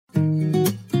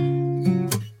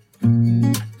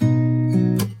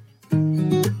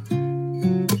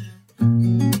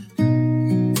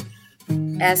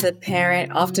as a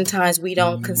parent, oftentimes we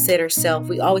don't consider self.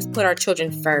 We always put our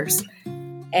children first.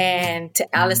 And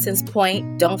to Allison's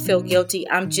point, don't feel guilty.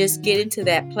 I'm just getting to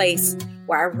that place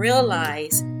where I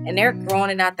realize, and they're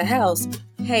growing out the house,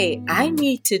 hey, I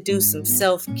need to do some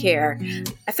self-care.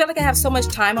 I feel like I have so much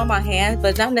time on my hands,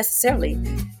 but not necessarily.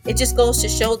 It just goes to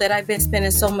show that I've been spending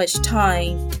so much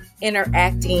time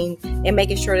interacting and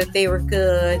making sure that they were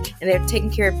good and they're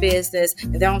taking care of business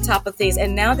and they're on top of things.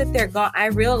 And now that they're gone, I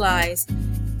realize,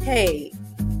 hey,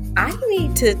 I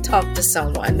need to talk to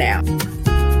someone now.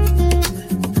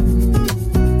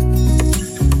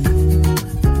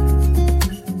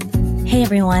 Hey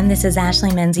everyone, this is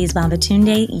Ashley Menzies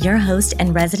Babatunde, your host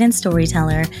and resident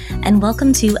storyteller, and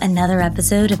welcome to another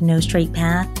episode of No Straight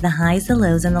Path, the highs, the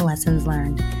lows, and the lessons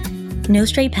learned. No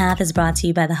Straight Path is brought to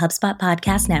you by the HubSpot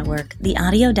Podcast Network, the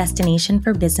audio destination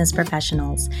for business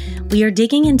professionals. We are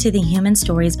digging into the human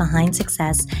stories behind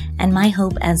success, and my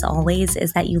hope, as always,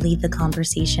 is that you leave the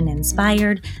conversation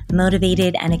inspired,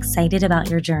 motivated, and excited about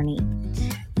your journey.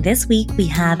 This week, we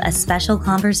have a special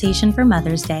conversation for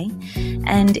Mother's Day.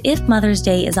 And if Mother's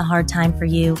Day is a hard time for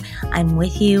you, I'm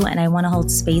with you and I want to hold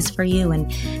space for you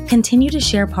and continue to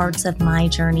share parts of my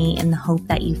journey in the hope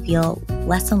that you feel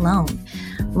less alone.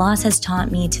 Loss has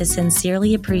taught me to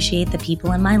sincerely appreciate the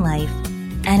people in my life.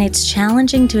 And it's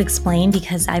challenging to explain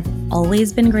because I've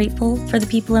always been grateful for the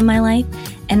people in my life,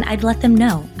 and I'd let them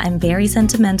know I'm very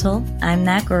sentimental. I'm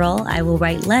that girl. I will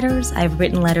write letters. I've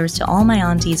written letters to all my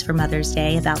aunties for Mother's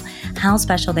Day about how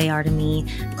special they are to me,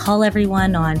 call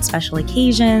everyone on special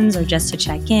occasions or just to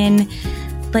check in.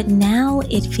 But now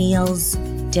it feels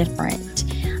different.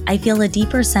 I feel a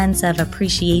deeper sense of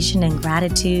appreciation and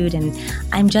gratitude, and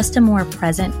I'm just a more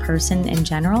present person in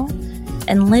general.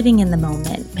 And living in the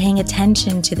moment, paying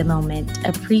attention to the moment,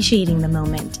 appreciating the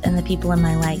moment and the people in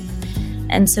my life.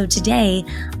 And so today,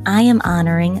 I am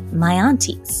honoring my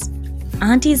aunties.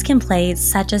 Aunties can play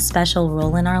such a special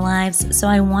role in our lives, so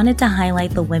I wanted to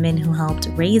highlight the women who helped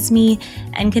raise me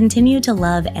and continue to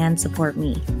love and support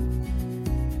me.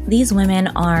 These women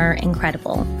are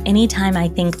incredible. Anytime I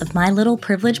think of my little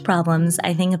privilege problems,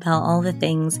 I think about all the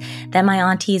things that my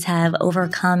aunties have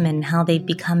overcome and how they've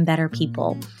become better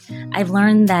people. I've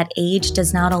learned that age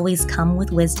does not always come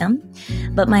with wisdom,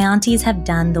 but my aunties have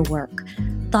done the work.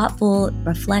 Thoughtful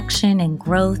reflection and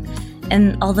growth.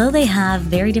 And although they have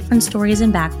very different stories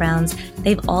and backgrounds,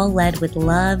 they've all led with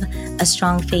love, a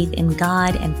strong faith in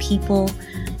God and people.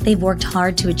 They've worked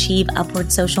hard to achieve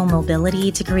upward social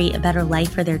mobility to create a better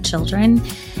life for their children,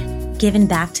 given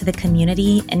back to the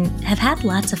community, and have had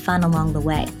lots of fun along the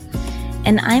way.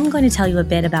 And I'm going to tell you a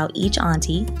bit about each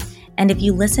auntie. And if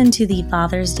you listened to the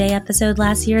Father's Day episode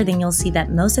last year, then you'll see that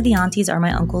most of the aunties are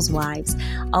my uncle's wives.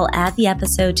 I'll add the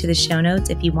episode to the show notes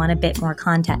if you want a bit more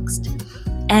context.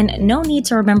 And no need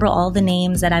to remember all the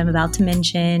names that I'm about to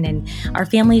mention, and our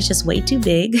family is just way too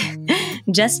big.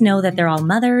 Just know that they're all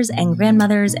mothers and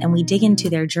grandmothers, and we dig into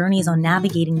their journeys on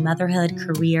navigating motherhood,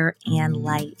 career, and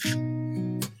life.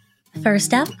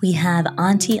 First up, we have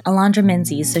Auntie Alondra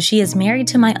Menzies. So she is married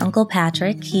to my Uncle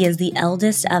Patrick. He is the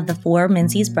eldest of the four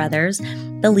Menzies brothers,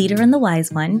 the leader and the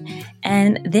wise one.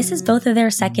 And this is both of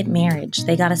their second marriage.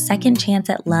 They got a second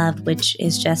chance at love, which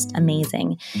is just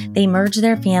amazing. They merged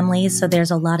their families, so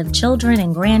there's a lot of children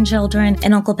and grandchildren.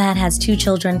 And Uncle Pat has two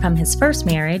children from his first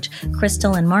marriage,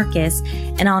 Crystal and Marcus.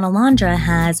 And Aunt Alondra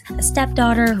has a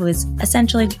stepdaughter who is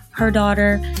essentially her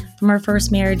daughter from her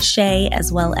first marriage, Shay,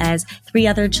 as well as three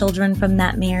other children from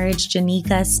that marriage,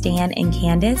 Janika, Stan, and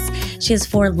Candace. She has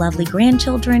four lovely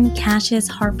grandchildren, Cassius,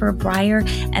 Harper, Briar,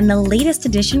 and the latest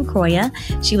addition, Croya.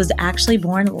 She was actually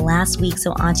born last week,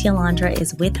 so Auntie Alondra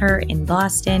is with her in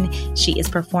Boston. She is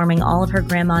performing all of her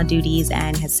grandma duties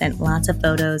and has sent lots of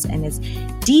photos and is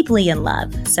deeply in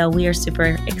love. So we are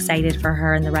super excited for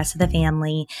her and the rest of the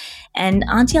family. And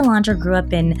Auntie Alondra grew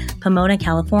up in Pomona,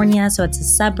 California, so it's a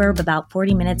suburb about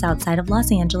 40 minutes outside of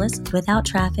Los Angeles without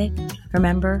traffic.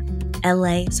 Remember,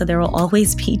 LA, so there will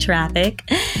always be traffic.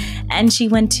 And she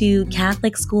went to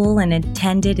Catholic school and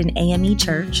attended an AME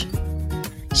church.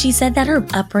 She said that her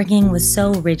upbringing was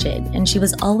so rigid and she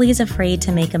was always afraid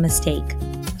to make a mistake.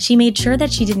 She made sure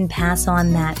that she didn't pass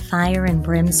on that fire and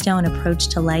brimstone approach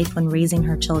to life when raising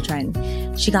her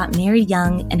children. She got married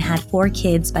young and had 4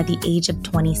 kids by the age of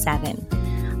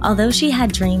 27. Although she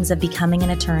had dreams of becoming an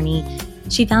attorney,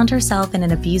 she found herself in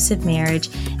an abusive marriage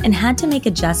and had to make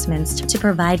adjustments to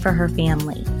provide for her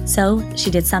family. So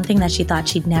she did something that she thought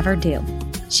she'd never do.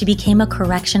 She became a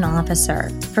correction officer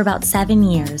for about 7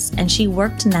 years, and she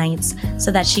worked nights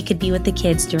so that she could be with the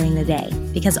kids during the day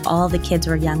because all the kids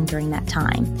were young during that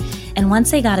time. And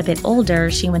once they got a bit older,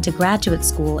 she went to graduate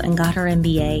school and got her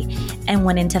MBA and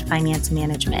went into finance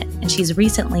management. And she's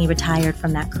recently retired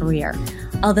from that career.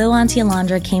 Although Auntie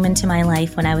Alondra came into my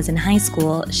life when I was in high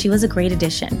school, she was a great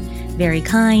addition. Very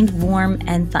kind, warm,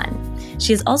 and fun.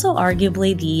 She is also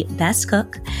arguably the best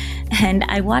cook, and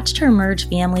I watched her merge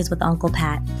families with Uncle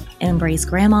Pat, embrace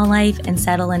grandma life, and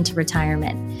settle into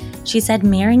retirement. She said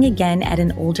marrying again at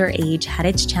an older age had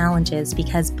its challenges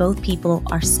because both people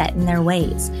are set in their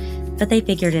ways, but they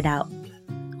figured it out.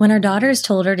 When her daughters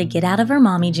told her to get out of her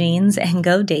mommy jeans and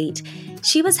go date,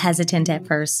 she was hesitant at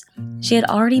first. She had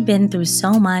already been through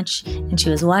so much, and she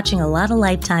was watching a lot of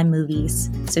Lifetime movies,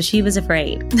 so she was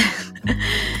afraid.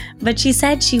 But she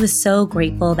said she was so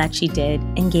grateful that she did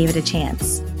and gave it a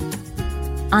chance.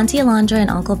 Auntie Alondra and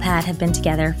Uncle Pat have been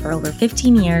together for over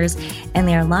 15 years, and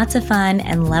they are lots of fun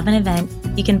and love an event.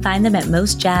 You can find them at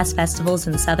most jazz festivals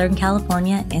in Southern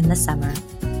California in the summer.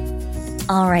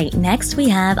 All right, next we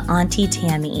have Auntie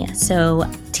Tammy. So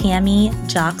Tammy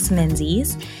Jocks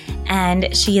Menzies,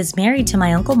 and she is married to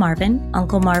my Uncle Marvin.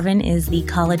 Uncle Marvin is the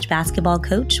college basketball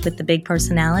coach with the big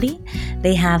personality.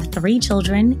 They have 3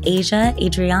 children, Asia,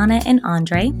 Adriana, and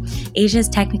Andre. Asia is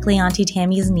technically Auntie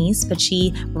Tammy's niece, but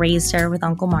she raised her with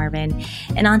Uncle Marvin.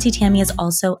 And Auntie Tammy is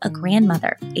also a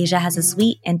grandmother. Asia has a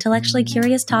sweet, intellectually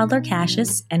curious toddler,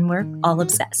 Cassius, and we're all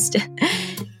obsessed.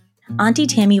 Auntie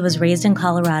Tammy was raised in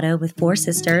Colorado with 4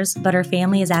 sisters, but her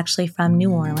family is actually from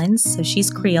New Orleans, so she's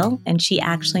Creole, and she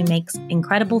actually makes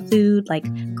incredible food like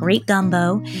great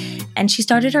gumbo. And she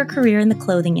started her career in the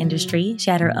clothing industry.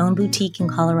 She had her own boutique in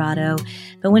Colorado,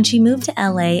 but when she moved to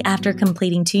LA after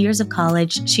completing 2 years of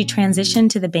college, she transitioned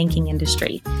to the banking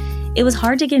industry. It was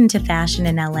hard to get into fashion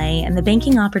in LA, and the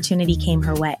banking opportunity came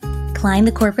her way. Climbed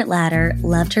the corporate ladder,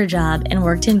 loved her job, and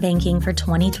worked in banking for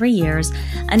 23 years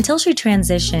until she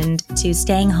transitioned to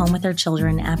staying home with her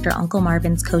children after Uncle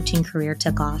Marvin's coaching career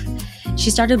took off.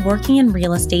 She started working in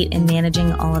real estate and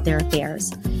managing all of their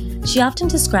affairs. She often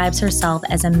describes herself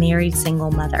as a married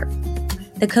single mother.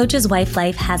 The coach's wife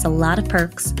life has a lot of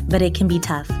perks, but it can be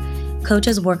tough.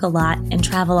 Coaches work a lot and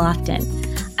travel often.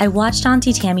 I watched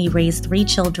Auntie Tammy raise 3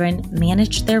 children,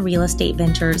 manage their real estate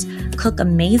ventures, cook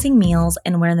amazing meals,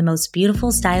 and wear the most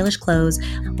beautiful, stylish clothes,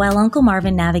 while Uncle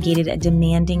Marvin navigated a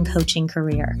demanding coaching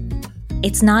career.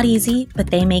 It's not easy,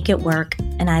 but they make it work,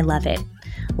 and I love it.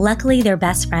 Luckily, they're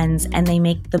best friends, and they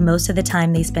make the most of the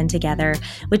time they spend together,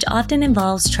 which often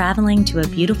involves traveling to a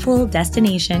beautiful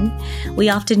destination. We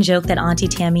often joke that Auntie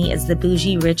Tammy is the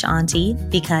bougie rich auntie,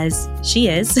 because she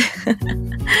is,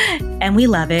 and we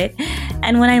love it.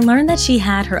 And when I learned that she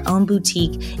had her own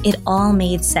boutique, it all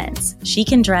made sense. She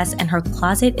can dress, and her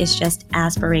closet is just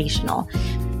aspirational.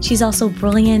 She's also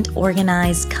brilliant,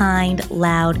 organized, kind,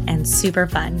 loud, and super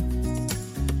fun.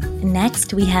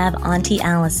 Next, we have Auntie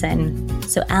Allison.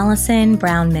 So Allison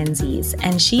Brown Menzies,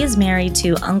 and she is married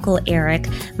to Uncle Eric,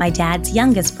 my dad's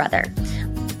youngest brother.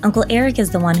 Uncle Eric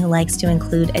is the one who likes to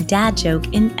include a dad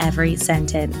joke in every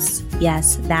sentence.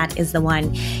 Yes, that is the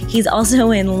one. He's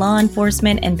also in law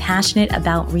enforcement and passionate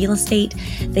about real estate.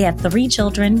 They have 3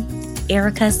 children,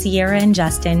 Erica, Sierra, and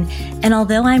Justin, and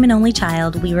although I'm an only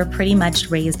child, we were pretty much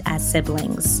raised as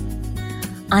siblings.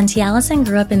 Auntie Allison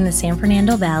grew up in the San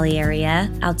Fernando Valley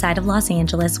area outside of Los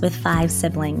Angeles with 5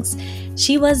 siblings.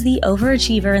 She was the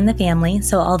overachiever in the family,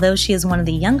 so although she is one of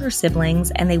the younger siblings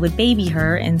and they would baby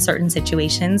her in certain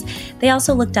situations, they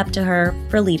also looked up to her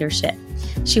for leadership.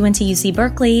 She went to UC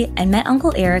Berkeley and met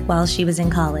Uncle Eric while she was in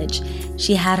college.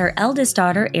 She had her eldest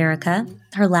daughter, Erica,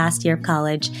 her last year of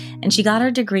college, and she got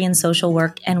her degree in social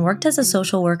work and worked as a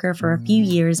social worker for a few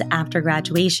years after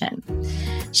graduation.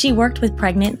 She worked with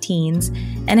pregnant teens,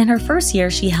 and in her first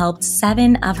year, she helped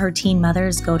 7 of her teen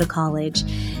mothers go to college.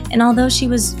 And although she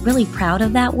was really proud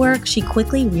of that work, she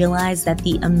quickly realized that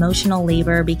the emotional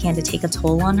labor began to take a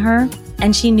toll on her,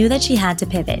 and she knew that she had to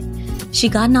pivot. She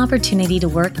got an opportunity to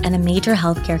work at a major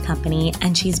healthcare company,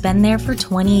 and she's been there for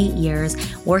 28 years,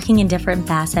 working in different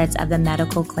facets of the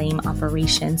medical claim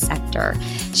operations sector.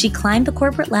 She climbed the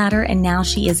corporate ladder, and now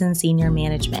she is in senior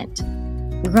management.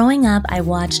 Growing up, I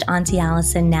watched Auntie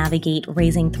Allison navigate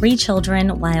raising 3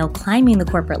 children while climbing the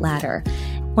corporate ladder.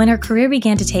 When her career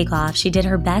began to take off, she did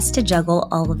her best to juggle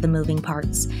all of the moving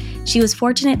parts. She was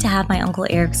fortunate to have my Uncle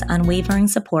Eric's unwavering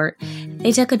support.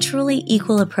 They took a truly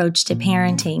equal approach to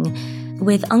parenting,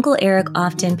 with Uncle Eric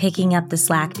often picking up the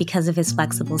slack because of his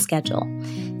flexible schedule.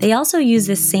 They also use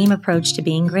this same approach to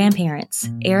being grandparents.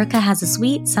 Erica has a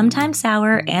sweet, sometimes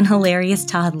sour, and hilarious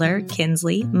toddler,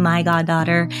 Kinsley, my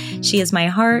goddaughter. She is my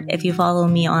heart. If you follow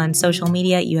me on social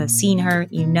media, you have seen her,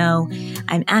 you know.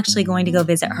 I'm actually going to go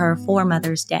visit her for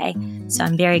Mother's Day, so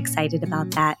I'm very excited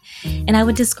about that. And I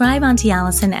would describe Auntie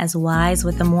Allison as wise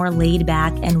with a more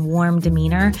laid-back and warm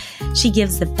demeanor. She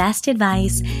gives the best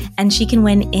advice, and she can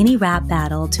win any rap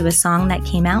battle to a song that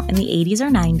came out in the 80s or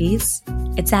 90s.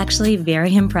 It's actually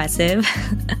very impressive,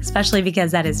 especially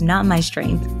because that is not my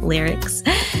strength, lyrics.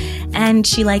 And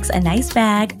she likes a nice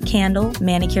bag, candle,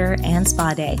 manicure, and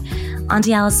spa day.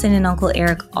 Auntie Allison and Uncle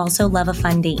Eric also love a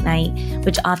fun date night,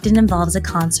 which often involves a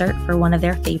concert for one of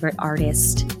their favorite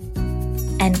artists.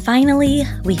 And finally,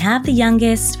 we have the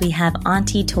youngest. We have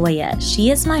Auntie Toya. She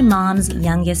is my mom's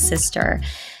youngest sister.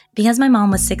 Because my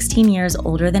mom was 16 years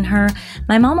older than her,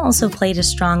 my mom also played a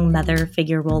strong mother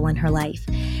figure role in her life.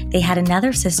 They had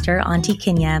another sister, Auntie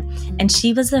Kenya, and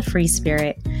she was a free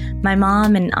spirit. My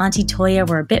mom and Auntie Toya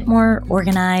were a bit more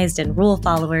organized and rule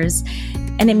followers,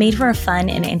 and it made for a fun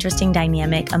and interesting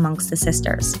dynamic amongst the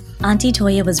sisters. Auntie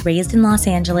Toya was raised in Los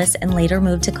Angeles and later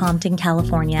moved to Compton,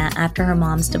 California after her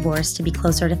mom's divorce to be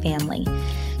closer to family.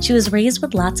 She was raised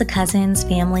with lots of cousins,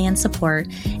 family, and support,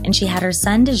 and she had her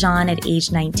son Dejan at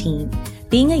age 19.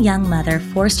 Being a young mother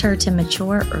forced her to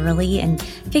mature early and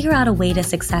figure out a way to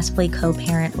successfully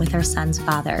co-parent with her son's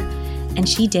father. And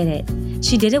she did it.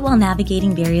 She did it while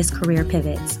navigating various career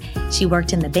pivots. She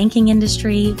worked in the banking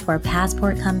industry for a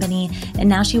passport company, and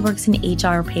now she works in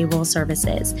HR payroll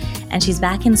services. And she's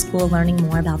back in school learning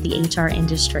more about the HR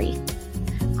industry.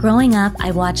 Growing up,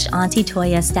 I watched Auntie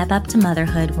Toya step up to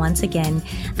motherhood once again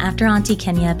after Auntie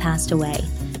Kenya passed away.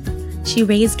 She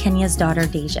raised Kenya's daughter,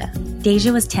 Deja.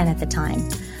 Deja was 10 at the time.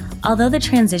 Although the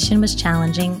transition was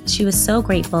challenging, she was so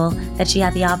grateful that she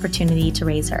had the opportunity to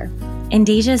raise her. And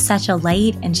Deja is such a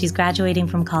light, and she's graduating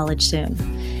from college soon.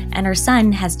 And her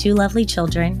son has 2 lovely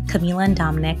children, Camila and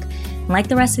Dominic. And like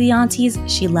the rest of the aunties,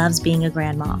 she loves being a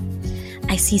grandma.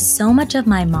 I see so much of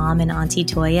my mom in Auntie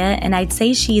Toya, and I'd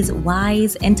say she's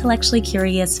wise, intellectually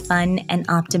curious, fun, and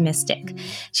optimistic.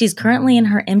 She's currently in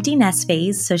her empty nest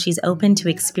phase, so she's open to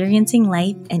experiencing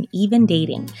life and even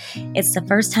dating. It's the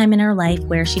first time in her life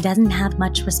where she doesn't have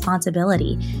much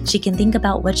responsibility. She can think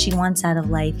about what she wants out of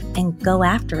life and go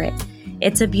after it.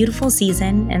 It's a beautiful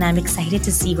season, and I'm excited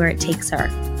to see where it takes her.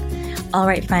 All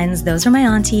right, friends, those are my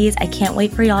aunties. I can't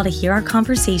wait for y'all to hear our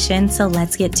conversation, so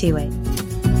let's get to it.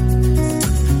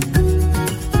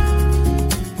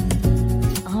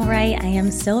 I am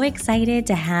so excited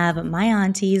to have my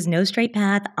aunties, No Straight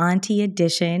Path Auntie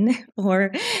Edition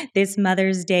for this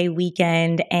Mother's Day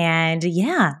weekend. And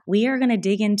yeah, we are going to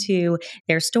dig into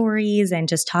their stories and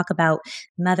just talk about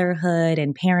motherhood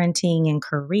and parenting and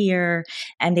career.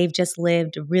 And they've just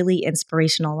lived really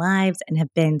inspirational lives and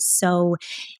have been so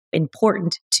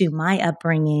important to my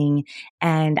upbringing.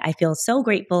 And I feel so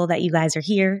grateful that you guys are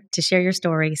here to share your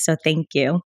story. So thank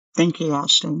you. Thank you,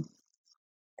 Ashton.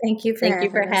 Thank you for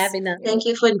having us. Thank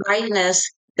you for inviting us.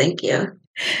 Thank you.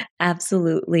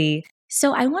 Absolutely.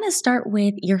 So I want to start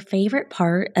with your favorite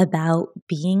part about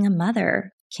being a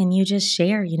mother. Can you just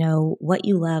share, what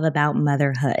you love about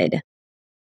motherhood?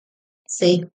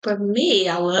 See, for me,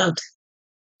 I loved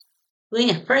when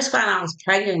I first found out I was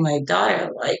pregnant with my daughter,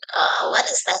 like, oh, what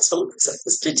is that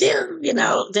supposed to do?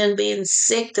 Then being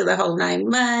sick to the whole 9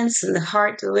 months and the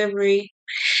heart delivery.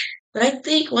 But I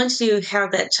think once you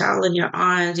have that child in your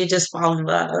arms, you just fall in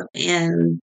love.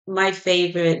 And my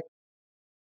favorite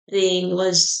thing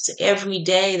was every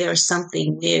day there was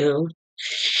something new.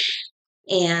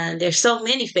 And there's so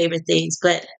many favorite things,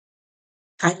 but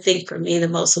I think for me, the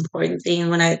most important thing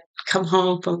when I come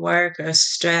home from work or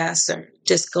stress or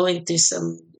just going through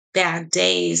some bad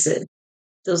days, and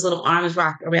those little arms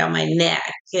rock around my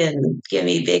neck and give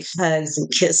me big hugs and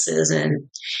kisses, and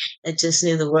I just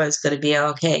knew the world's going to be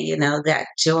okay. That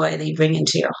joy they bring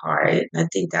into your heart. I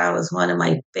think that was one of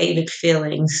my favorite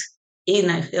feelings. Even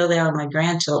I feel that on my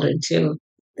grandchildren too.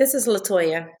 This is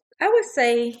LaToya. I would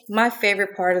say my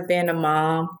favorite part of being a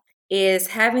mom is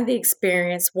having the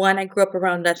experience. One, I grew up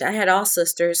around nothing. I had all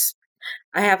sisters.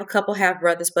 I have a couple half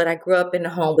brothers, but I grew up in the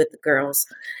home with the girls.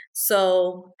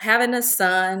 So having a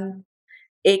son,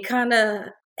 it kind of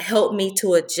helped me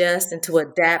to adjust and to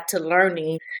adapt to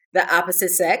learning the opposite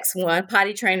sex. One,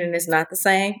 potty training is not the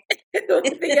same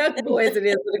with the young boys it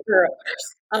is with the girl.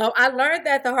 I learned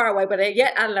that the hard way, but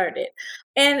yet I learned it.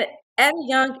 And at a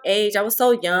young age, I was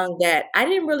so young that I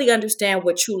didn't really understand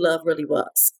what true love really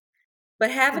was. But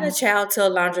having a child, to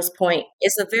Alondra's point,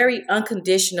 is a very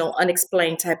unconditional,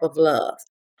 unexplained type of love.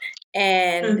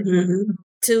 And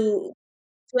to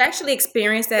to actually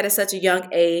experience that at such a young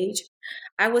age,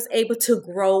 I was able to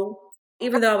grow.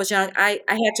 Even though I was young, I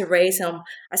had to raise him.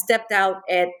 I stepped out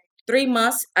at 3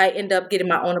 months. I ended up getting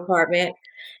my own apartment,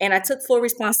 and I took full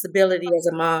responsibility as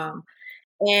a mom.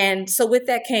 And so with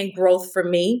that came growth for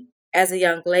me as a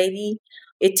young lady.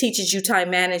 It teaches you time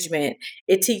management.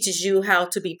 It teaches you how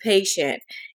to be patient.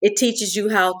 It teaches you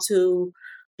how to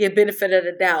give benefit of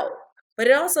the doubt. But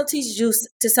it also teaches you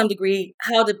to some degree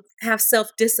how to have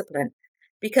self-discipline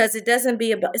because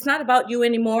it's not about you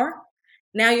anymore.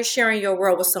 Now you're sharing your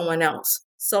world with someone else.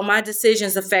 So my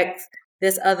decisions affect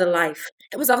this other life.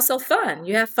 It was also fun.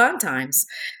 You have fun times.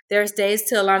 There's days,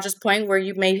 to Alondra's point, where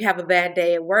you may have a bad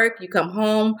day at work. You come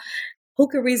home. Who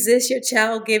could resist your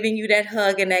child giving you that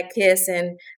hug and that kiss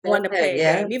and want to play a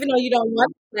Yeah. game? Even though you don't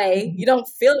want to play, you don't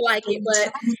feel like it,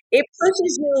 but it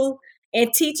pushes you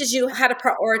and teaches you how to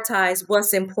prioritize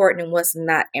what's important and what's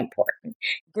not important.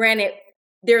 Granted,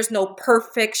 there's no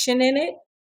perfection in it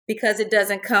because it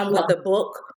doesn't come with a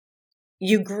book.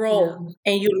 You grow No.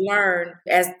 and you learn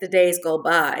as the days go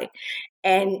by.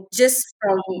 And just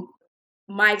from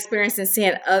my experience in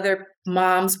seeing other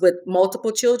moms with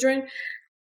multiple children,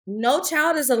 no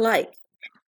child is alike.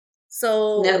 No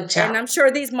So, and child. I'm sure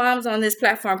these moms on this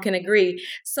platform can agree.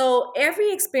 So,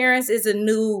 every experience is a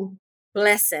new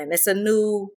blessing, it's a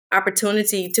new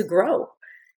opportunity to grow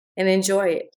and enjoy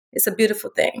it. It's a beautiful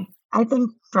thing. I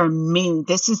think for me,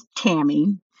 this is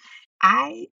Tammy.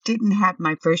 I didn't have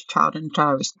my first child until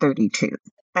I was 32,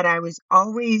 but I was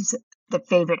always the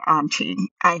favorite auntie.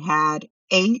 I had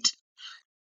 8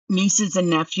 nieces and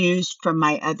nephews from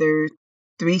my other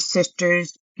 3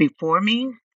 sisters before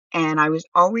me, and I was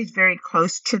always very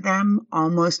close to them,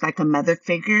 almost like a mother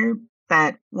figure.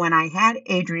 But when I had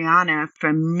Adriana,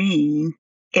 for me,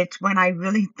 it's when I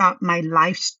really thought my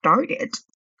life started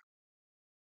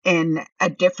in a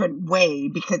different way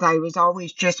because I was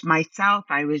always just myself.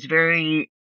 I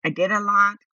did a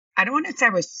lot. I don't want to say I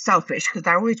was selfish because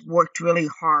I always worked really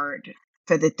hard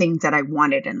for the things that I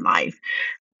wanted in life,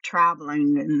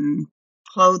 traveling and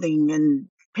clothing, and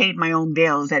paid my own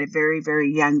bills at a very,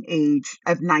 very young age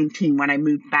of 19 when I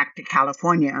moved back to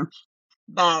California.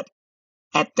 But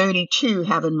at 32,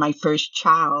 having my first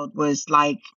child was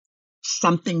like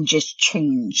something just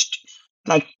changed.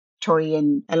 Like Tori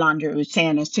and Alondra was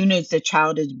saying, as soon as the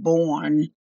child is born,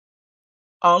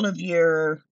 all of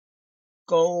your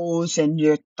goals and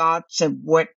your thoughts of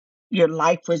what your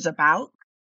life was about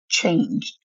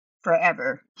changed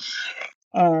forever.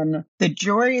 And the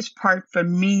joyous part for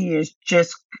me is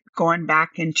just going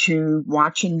back into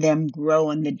watching them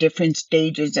grow in the different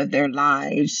stages of their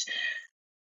lives.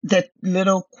 The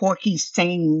little quirky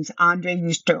sayings. Andre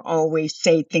used to always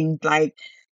say things like,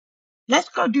 let's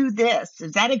go do this.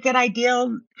 Is that a good idea?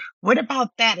 What about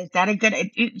that? Is that a good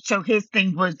So his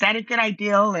thing was that a good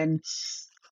idea? And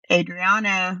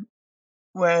Adriana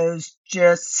was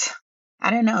just,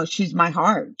 I don't know, she's my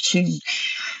heart. She's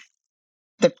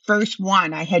the first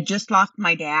one. I had just lost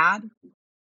my dad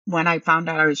when I found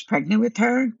out I was pregnant with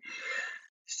her.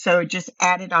 So it just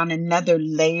added on another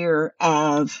layer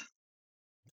of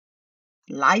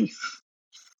life.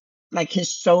 Like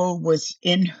his soul was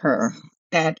in her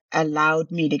that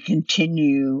allowed me to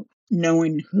continue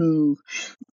knowing who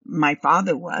my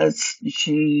father was.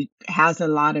 She has a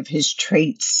lot of his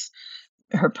traits.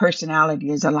 Her personality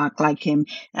is a lot like him.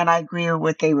 And I agree with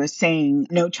what they were saying.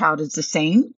 No child is the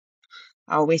same.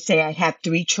 I always say I have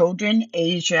 3 children.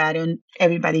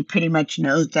 Everybody pretty much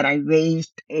knows that I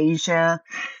raised Asia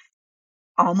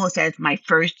almost as my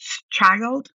first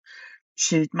child.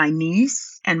 She's my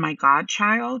niece and my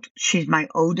godchild. She's my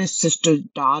oldest sister's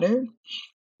daughter,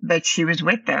 but she was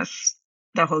with us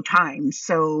the whole time.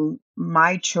 So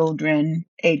my children,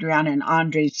 Adriana and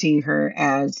Andre, see her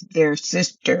as their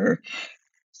sister.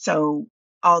 So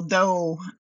although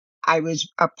I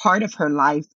was a part of her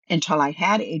life until I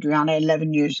had Adriana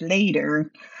 11 years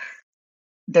later,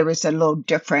 there was a little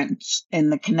difference in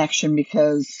the connection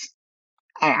because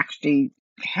I actually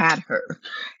had her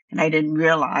and I didn't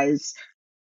realize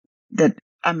the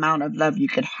amount of love you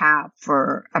could have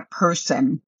for a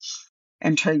person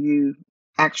until you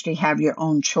actually have your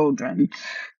own children.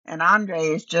 And Andre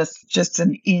is just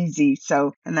an easy.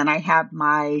 So, and then I have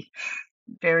my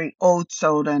very old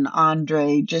soul and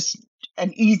Andre, just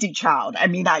an easy child. I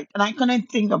mean, I couldn't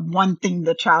think of one thing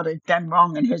the child has done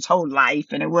wrong in his whole life,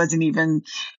 and it wasn't even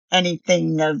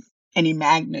anything of any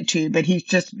magnitude, but he's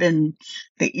just been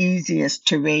the easiest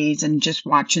to raise and just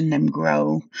watching them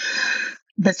grow,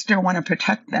 but still want to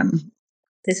protect them.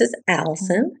 This is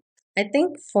Allison. I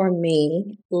think for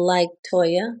me, like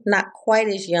Toya, not quite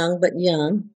as young, but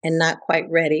young and not quite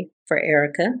ready for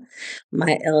Erica,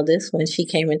 my eldest, when she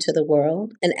came into the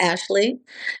world. And Ashley,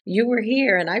 you were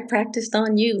here and I practiced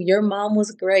on you. Your mom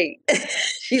was great.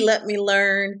 She let me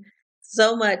learn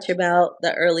so much about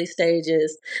the early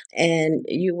stages, and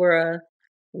you were a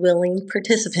willing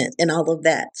participant in all of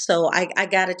that. So I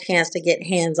got a chance to get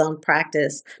hands-on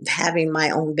practice having my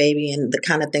own baby and the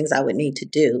kind of things I would need to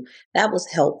do. That was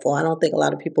helpful. I don't think a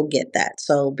lot of people get that.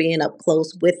 So being up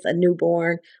close with a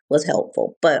newborn was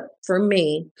helpful. But for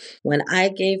me, when I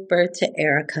gave birth to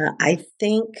Erica, I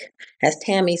think, as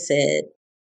Tammy said,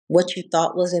 what you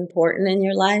thought was important in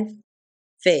your life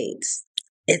fades.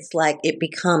 It's like it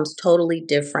becomes totally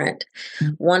different.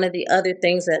 One of the other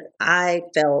things that I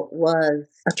felt was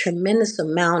a tremendous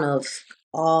amount of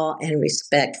awe and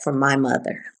respect for my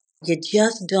mother. You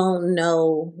just don't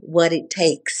know what it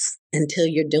takes until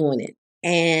you're doing it.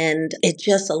 And it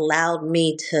just allowed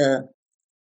me to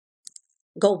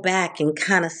go back and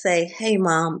kind of say, hey,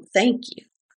 Mom, thank you.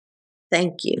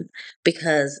 Thank you.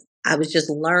 Because I was just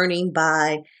learning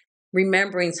by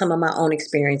remembering some of my own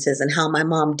experiences and how my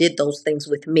mom did those things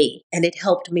with me. And it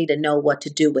helped me to know what to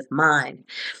do with mine.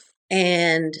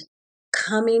 And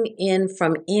coming in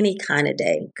from any kind of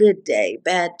day, good day,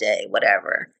 bad day,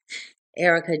 whatever,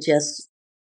 Erica just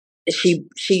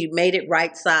she made it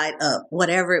right side up,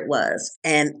 whatever it was,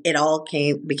 and it all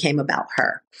became about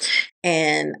her.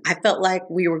 And I felt like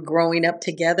we were growing up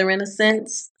together in a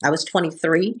sense. I was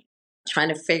 23, trying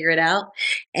to figure it out,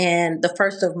 and the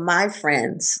first of my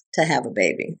friends to have a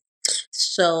baby.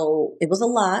 So it was a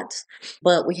lot,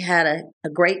 but we had a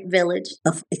great village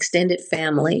of extended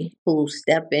family who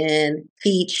step in,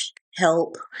 teach,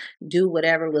 help, do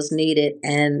whatever was needed.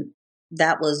 And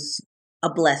that was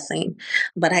a blessing.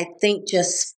 But I think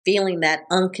just feeling that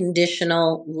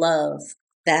unconditional love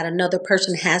that another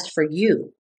person has for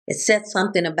you, it said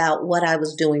something about what I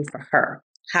was doing for her,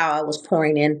 how I was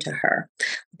pouring into her,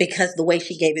 because the way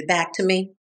she gave it back to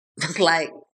me was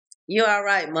like, you're all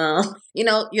right, Mom. You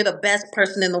know, you're the best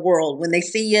person in the world. When they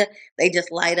see you, they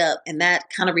just light up. And that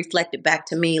kind of reflected back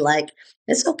to me like,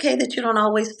 it's okay that you don't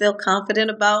always feel confident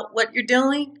about what you're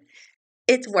doing.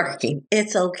 It's working.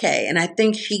 It's okay. And I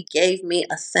think she gave me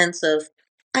a sense of,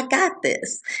 I got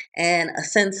this, and a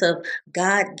sense of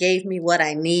God gave me what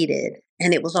I needed.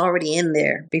 And it was already in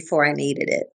there before I needed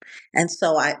it. And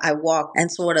so I walked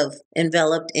and sort of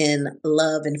enveloped in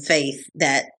love and faith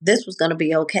that this was going to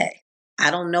be okay. I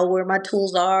don't know where my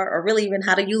tools are or really even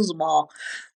how to use them all,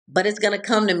 but it's going to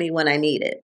come to me when I need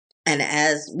it. And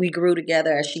as we grew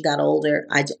together, as she got older,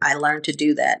 I learned to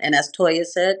do that. And as Toya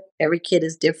said, every kid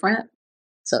is different.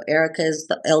 So Erica is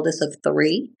the eldest of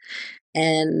three,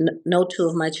 and no two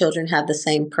of my children have the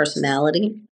same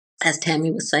personality. As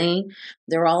Tammy was saying,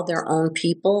 they're all their own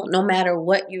people. No matter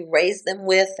what you raise them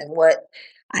with and what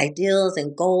ideals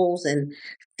and goals and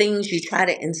things you try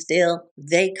to instill,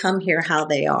 they come here how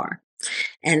they are.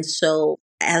 And so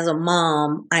as a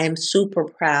mom, I am super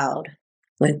proud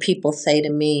when people say to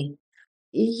me,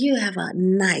 you have a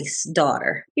nice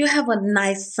daughter. You have a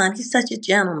nice son. He's such a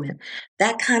gentleman.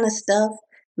 That kind of stuff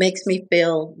makes me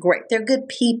feel great. They're good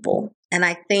people. And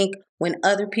I think when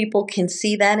other people can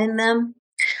see that in them,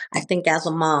 I think as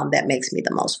a mom, that makes me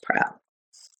the most proud.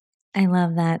 I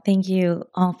love that. Thank you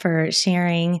all for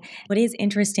sharing. What is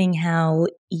interesting how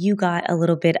you got a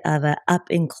little bit of a up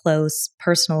and close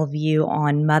personal view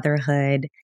on motherhood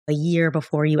a year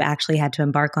before you actually had to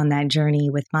embark on that journey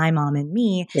with my mom and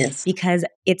me. Yes. Because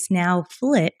it's now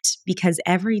flipped, because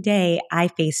every day I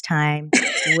FaceTime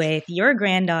with your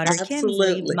granddaughter, Kinsley,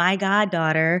 Absolutely. my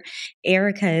goddaughter,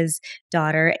 Erica's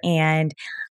daughter, and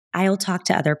I'll talk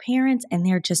to other parents and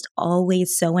they're just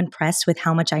always so impressed with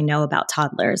how much I know about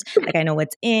toddlers. Like I know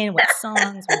what's in, what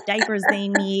songs, what diapers they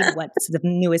need, what's the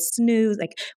newest snooze,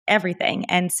 like everything.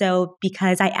 And so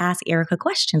because I ask Erica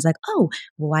questions like, oh,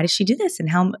 well, why does she do this? And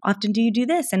how often do you do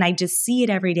this? And I just see it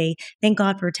every day. Thank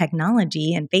God for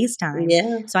technology and FaceTime.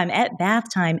 Yeah. So I'm at bath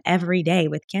time every day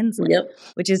with Kinsley, Yep.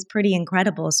 which is pretty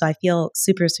incredible. So I feel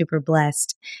super, super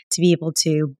blessed to be able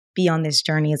to be on this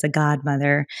journey as a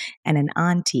godmother and an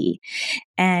auntie.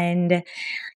 And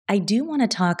I do want to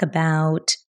talk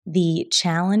about the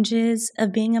challenges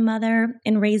of being a mother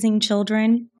and raising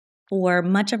children. For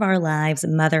much of our lives,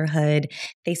 motherhood,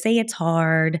 they say it's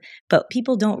hard, but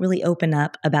people don't really open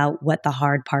up about what the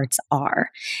hard parts are.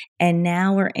 And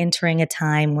now we're entering a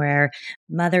time where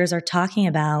mothers are talking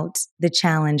about the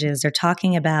challenges. They're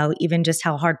talking about even just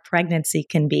how hard pregnancy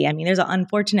can be. I mean, there's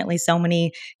unfortunately so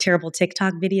many terrible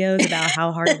TikTok videos about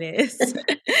how hard it is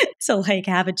to like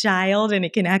have a child, and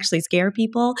it can actually scare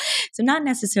people. So not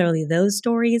necessarily those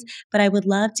stories, but I would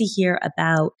love to hear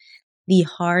about the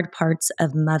hard parts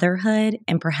of motherhood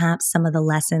and perhaps some of the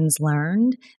lessons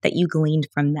learned that you gleaned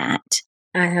from that.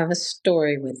 I have a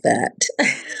story with that.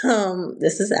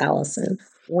 This is Allison.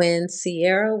 When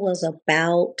Sierra was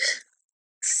about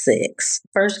 6,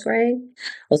 first grade,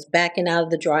 I was backing out of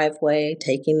the driveway,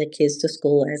 taking the kids to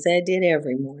school as I did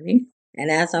every morning. And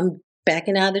as I'm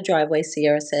backing out of the driveway,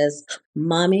 Sierra says,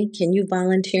 "Mommy, can you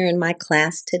volunteer in my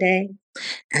class today?"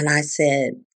 And I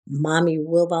said, "Mommy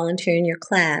will volunteer in your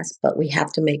class, but we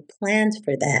have to make plans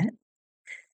for that.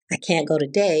 I can't go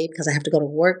today because I have to go to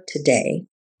work today,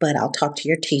 but I'll talk to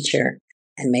your teacher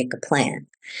and make a plan."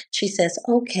 She says,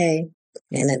 "Okay."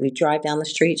 And then we drive down the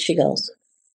street. She goes,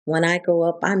 "When I grow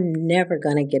up, I'm never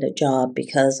going to get a job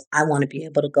because I want to be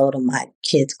able to go to my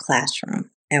kid's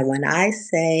classroom." And when I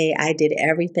say I did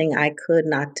everything I could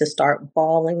not to start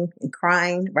bawling and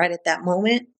crying right at that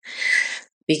moment,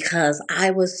 because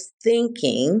I was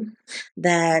thinking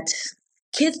that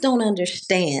kids don't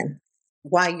understand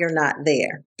why you're not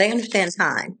there. They understand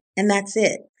time, and that's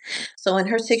it. So in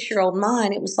her 6-year-old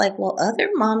mind, it was like, well, other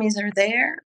mommies are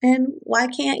there, and why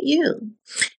can't you?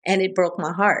 And it broke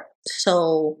my heart.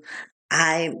 So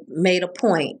I made a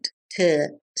point to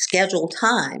schedule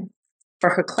time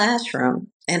for her classroom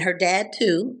and her dad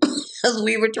too, because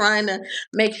we were trying to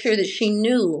make sure that she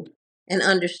knew and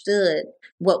understood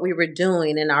what we were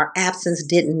doing, and our absence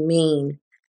didn't mean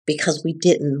because we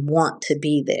didn't want to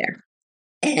be there.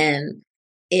 And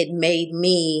it made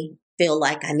me feel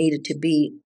like I needed to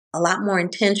be a lot more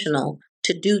intentional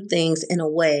to do things in a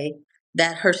way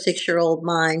that her 6-year-old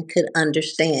mind could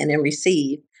understand and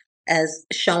receive as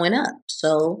showing up.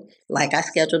 So, like I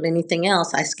scheduled anything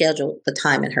else, I scheduled the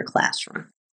time in her classroom.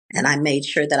 And I made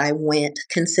sure that I went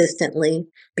consistently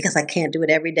because I can't do it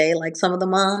every day like some of the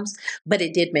moms. But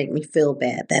it did make me feel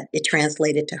bad that it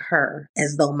translated to her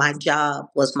as though my job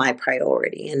was my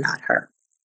priority and not her.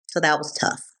 So that was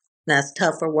tough. That's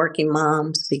tough for working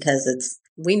moms because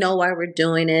we know why we're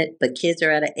doing it, but kids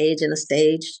are at an age and a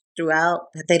stage throughout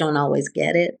that they don't always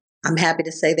get it. I'm happy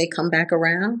to say they come back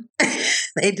around.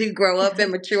 They do grow up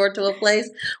and mature to a place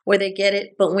where they get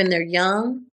it. But when they're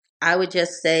young, I would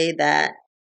just say that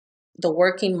the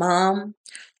working mom,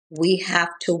 we have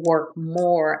to work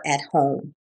more at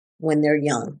home when they're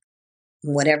young,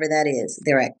 whatever that is,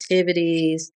 their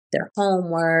activities, their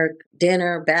homework,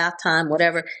 dinner, bath time,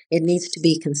 whatever. It needs to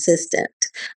be consistent.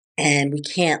 And we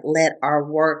can't let our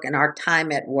work and our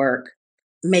time at work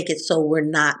make it so we're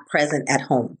not present at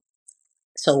home.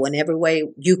 So in every way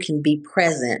you can be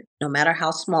present, no matter how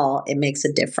small, it makes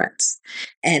a difference.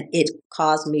 And it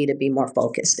caused me to be more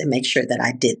focused and make sure that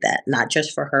I did that, not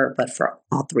just for her, but for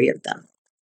all 3 of them.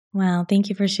 Wow, thank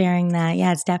you for sharing that.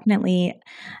 Yeah, it's definitely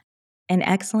an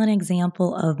excellent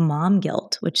example of mom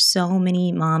guilt, which so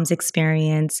many moms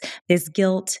experience. This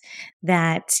guilt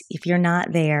that if you're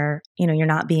not there, you're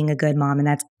not being a good mom. And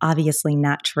that's obviously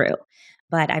not true.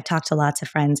 But I've talked to lots of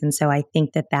friends. And so I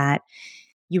think that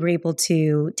you were able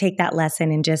to take that lesson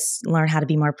and just learn how to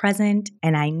be more present.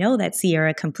 And I know that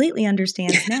Sierra completely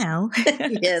understands now.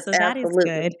 Yes, so that is absolutely.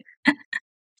 good.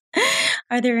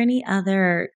 Are there any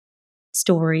other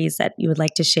stories that you would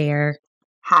like to share?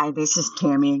 Hi, this is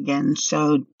Tammy again.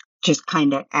 So, just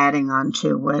kind of adding on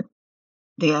to what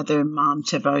the other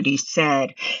moms have already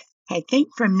said. I think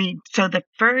for me,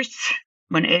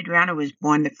 when Adriana was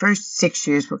born, the first 6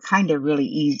 years were kind of really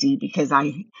easy because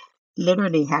I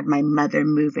literally had my mother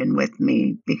move in with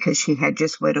me because she had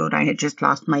just widowed. I had just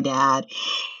lost my dad.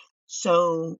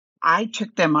 So I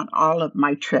took them on all of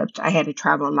my trips. I had to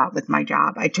travel a lot with my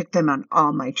job. I took them on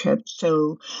all my trips.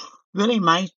 So really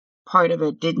my part of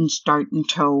it didn't start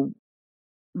until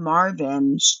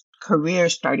Marvin's career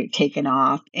started taking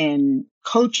off in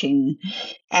coaching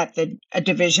at a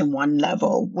Division 1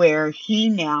 level, where he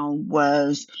now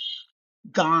was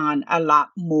gone a lot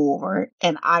more,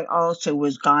 and I also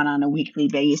was gone on a weekly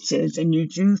basis. And you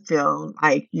do feel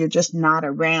like you're just not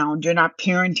around. You're not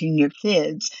parenting your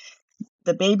kids.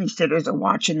 The babysitters are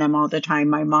watching them all the time.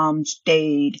 My mom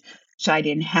stayed, so I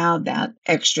didn't have that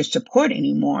extra support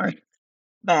anymore.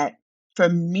 But for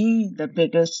me, the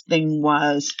biggest thing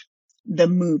was the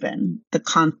moving, the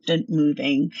constant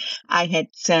moving. I had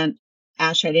sent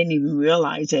Ash, I didn't even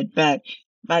realize it, but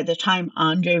by the time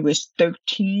Andre was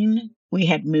 13, we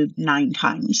had moved 9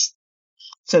 times.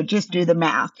 So just do the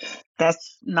math.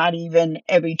 That's not even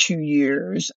every 2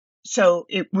 years. So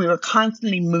we were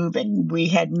constantly moving. We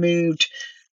had moved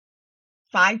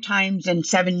 5 times in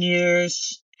 7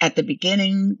 years at the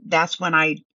beginning. That's when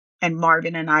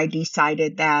Marvin and I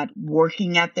decided that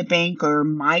working at the bank or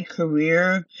my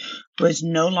career was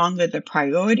no longer the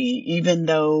priority, even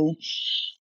though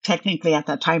technically at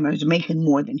that time I was making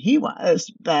more than he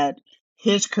was. But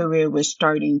his career was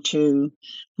starting to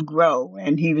grow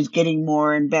and he was getting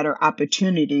more and better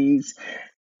opportunities,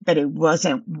 but it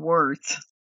wasn't worth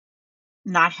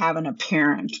not having a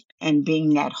parent and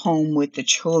being at home with the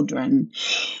children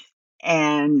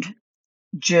and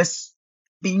just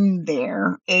being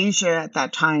there. Asia at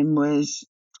that time was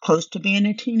close to being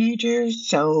a teenager,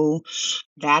 so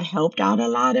that helped out a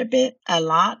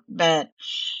lot, but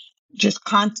just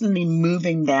constantly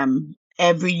moving them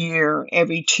every year,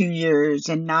 every 2 years,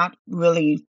 and not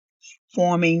really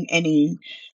forming any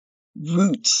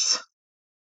roots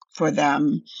for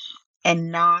them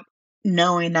and not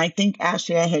knowing. I think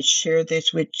Ashley, I had shared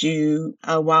this with you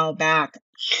a while back.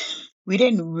 We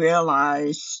didn't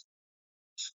realize,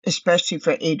 especially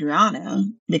for Adriana,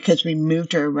 because we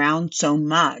moved her around so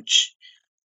much,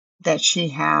 that she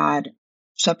had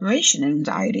separation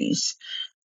anxieties,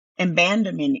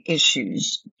 abandonment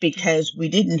issues, because we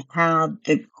didn't have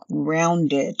the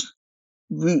grounded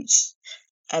roots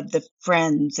of the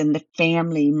friends and the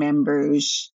family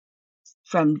members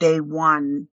from day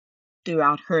one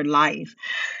throughout her life.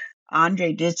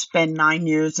 Andre did spend 9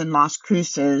 years in Las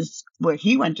Cruces, where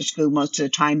he went to school most of the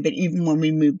time, but even when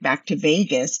we moved back to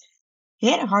Vegas, he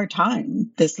had a hard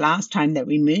time this last time that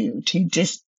we moved. He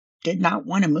just did not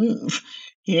want to move.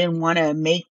 He didn't want to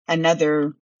make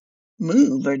another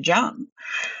move or jump.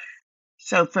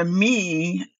 So for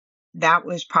me, that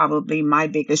was probably my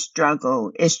biggest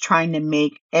struggle, is trying to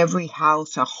make every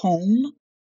house a home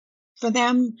for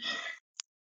them,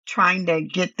 trying to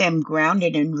get them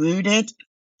grounded and rooted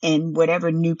in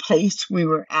whatever new place we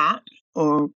were at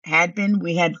or had been.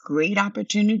 We had great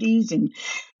opportunities and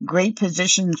great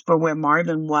positions for where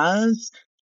Marvin was,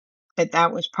 but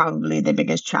that was probably the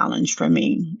biggest challenge for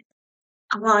me.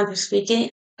 Honestly speaking,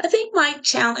 I think my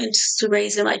challenge to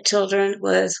raising my children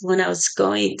was when I was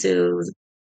going through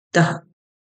the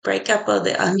breakup of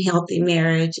the unhealthy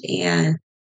marriage and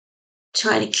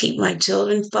trying to keep my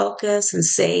children focused and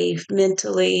safe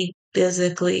mentally,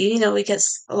 physically,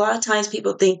 because a lot of times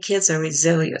people think kids are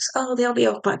resilient. Oh, they'll be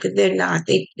okay, but they're not.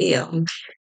 They feel.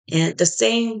 And the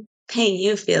same pain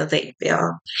you feel, they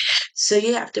feel. So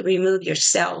you have to remove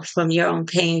yourself from your own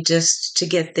pain just to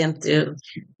get them through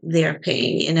their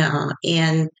pain.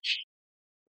 And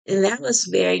that was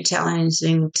very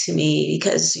challenging to me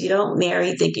because you don't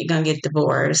marry think you're going to get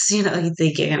divorced. You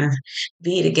think you're going to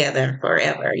be together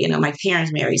forever. My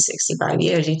parents married 65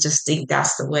 years. You just think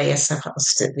that's the way it's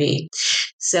supposed to be.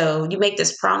 So you make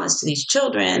this promise to these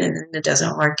children and then it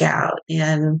doesn't work out.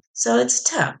 And so it's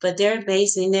tough, but they're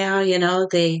amazing now.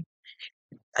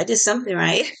 I did something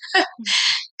right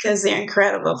because they're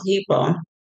incredible people.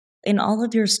 In all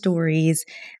of your stories,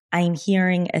 I'm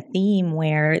hearing a theme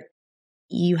where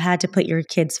you had to put your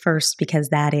kids first because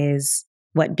that is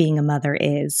what being a mother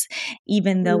is,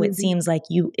 even though it seems like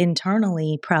you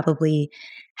internally probably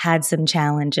had some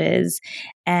challenges.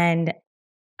 And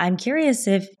I'm curious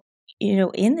if,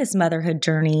 in this motherhood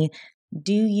journey,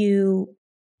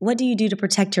 what do you do to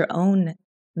protect your own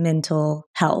mental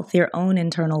health, your own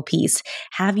internal peace?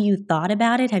 Have you thought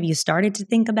about it? Have you started to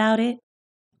think about it?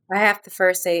 I have to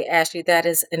first say, Ashley, that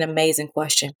is an amazing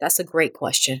question. That's a great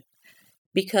question.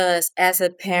 Because as a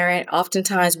parent,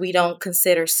 oftentimes we don't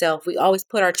consider self. We always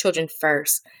put our children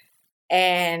first.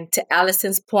 And to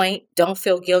Allison's point, don't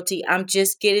feel guilty. I'm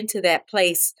just getting to that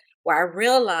place where I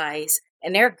realize,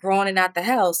 and they're growing out the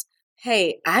house,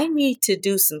 hey, I need to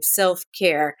do some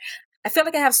self-care. I feel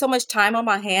like I have so much time on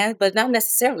my hands, but not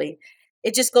necessarily.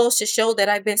 It just goes to show that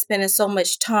I've been spending so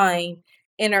much time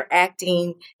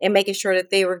interacting and making sure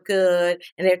that they were good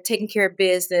and they're taking care of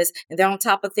business and they're on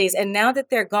top of things. And now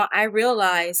that they're gone, I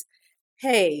realize,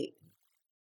 hey,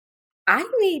 I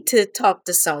need to talk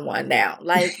to someone now.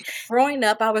 Like growing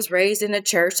up, I was raised in a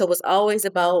church, so it was always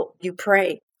about you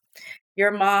pray. Your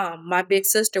mom, my big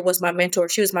sister, was my mentor.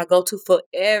 She was my go-to for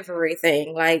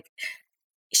everything. Like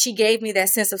she gave me that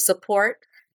sense of support.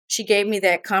 She gave me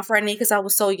that comfort I need because I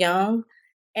was so young.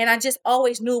 And I just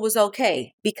always knew it was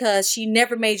okay because she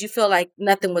never made you feel like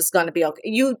nothing was going to be okay.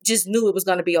 You just knew it was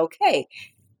going to be okay.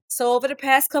 So over the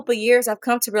past couple of years, I've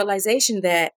come to realization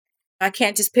that I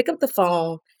can't just pick up the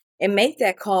phone and make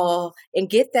that call and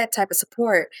get that type of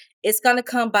support. It's going to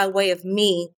come by way of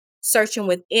me searching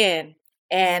within.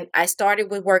 And I started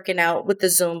with working out with the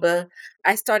Zumba.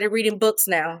 I started reading books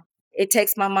now. It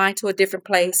takes my mind to a different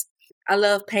place. I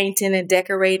love painting and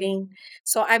decorating.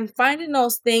 So I'm finding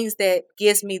those things that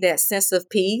gives me that sense of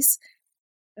peace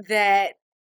that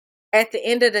at the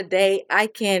end of the day, I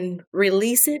can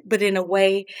release it, but in a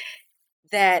way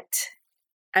that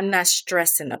I'm not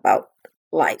stressing about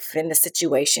life and the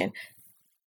situation.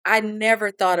 I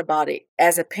never thought about it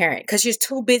as a parent because you're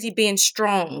too busy being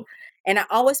strong And I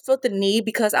always felt the need,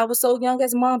 because I was so young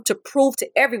as a mom, to prove to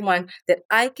everyone that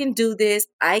I can do this,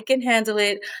 I can handle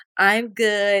it, I'm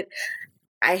good.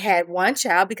 I had one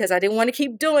child because I didn't want to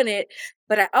keep doing it,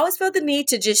 but I always felt the need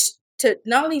to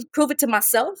not only prove it to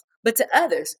myself, but to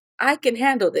others. I can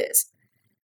handle this.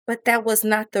 But that was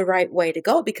not the right way to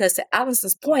go, because to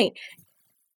Allison's point,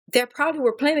 there probably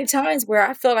were plenty of times where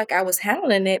I felt like I was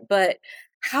handling it, but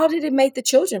how did it make the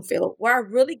children feel? Were I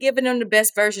really giving them the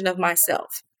best version of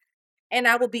myself? And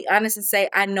I will be honest and say,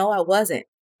 I know I wasn't.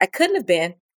 I couldn't have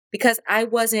been, because I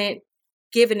wasn't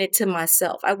giving it to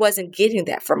myself. I wasn't getting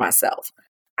that for myself.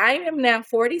 I am now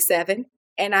 47,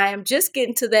 and I am just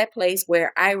getting to that place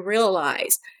where I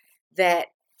realize that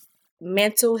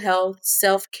mental health,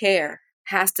 self-care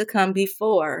has to come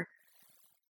before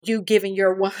you giving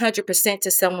your 100%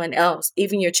 to someone else,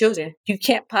 even your children. You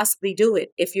can't possibly do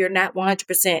it if you're not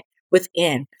 100%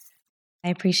 within. I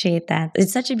appreciate that.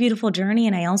 It's such a beautiful journey.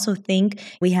 And I also think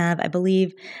we have, I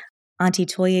believe, Auntie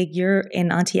Toya, you're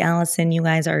and Auntie Allison, you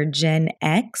guys are Gen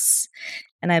X.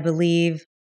 And I believe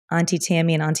Auntie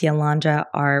Tammy and Auntie Alondra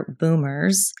are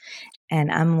boomers.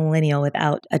 And I'm a millennial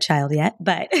without a child yet.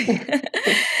 But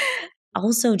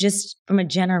also, just from a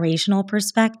generational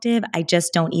perspective, I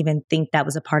just don't even think that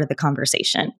was a part of the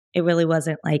conversation. It really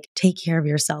wasn't like, take care of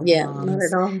yourself, Yeah, moms. not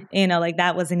at all. Like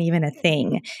that wasn't even a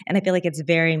thing. And I feel like it's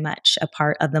very much a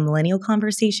part of the millennial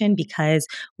conversation, because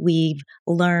we've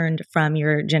learned from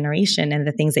your generation and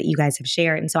the things that you guys have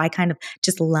shared. And so I kind of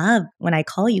just love when I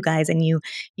call you guys and you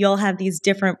all have these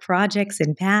different projects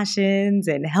and passions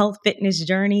and health fitness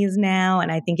journeys now.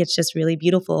 And I think it's just really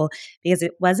beautiful, because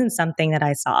it wasn't something that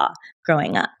I saw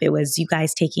growing up. It was you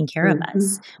guys taking care of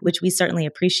us, which we certainly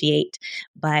appreciate.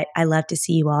 But I love to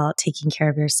see you all taking care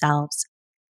of yourselves.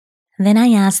 Then I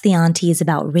asked the aunties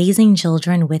about raising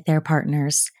children with their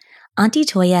partners. Auntie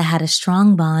Toya had a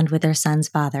strong bond with her son's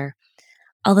father.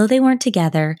 Although they weren't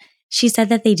together, she said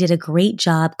that they did a great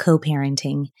job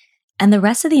co-parenting. And the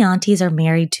rest of the aunties are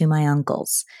married to my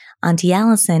uncles. Auntie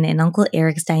Allison and Uncle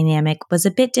Eric's dynamic was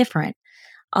a bit different.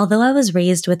 Although I was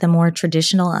raised with a more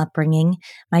traditional upbringing,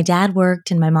 my dad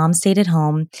worked and my mom stayed at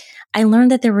home, I learned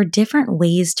that there were different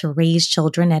ways to raise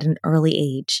children at an early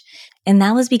age. And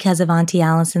that was because of Auntie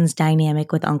Allison's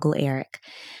dynamic with Uncle Eric.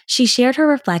 She shared her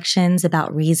reflections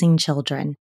about raising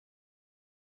children.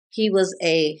 He was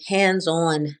a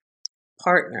hands-on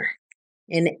partner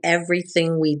in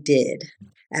everything we did.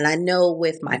 And I know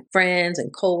with my friends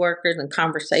and coworkers and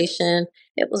conversation,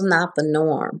 it was not the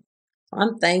norm.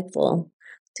 I'm thankful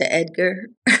to Edgar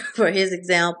for his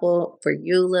example, for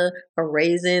Eula for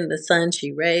raising the son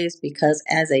she raised, because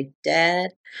as a dad,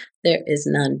 there is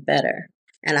none better.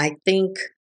 And I think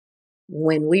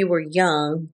when we were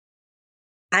young,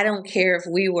 I don't care if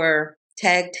we were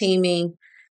tag teaming,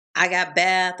 I got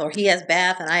bath or he has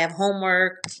bath and I have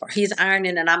homework, or he's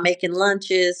ironing and I'm making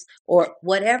lunches, or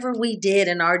whatever we did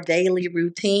in our daily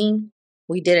routine,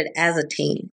 we did it as a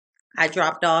team. I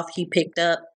dropped off, he picked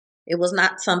up. It was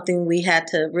not something we had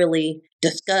to really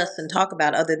discuss and talk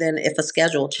about other than if a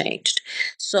schedule changed.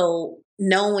 So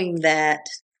knowing that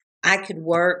I could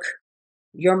work,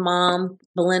 your mom,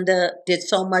 Belinda, did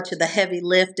so much of the heavy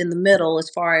lift in the middle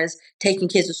as far as taking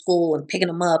kids to school and picking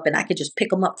them up, and I could just pick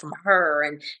them up from her,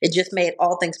 and it just made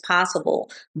all things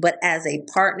possible. But as a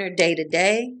partner day to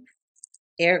day,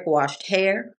 Eric washed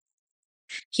hair.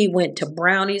 He went to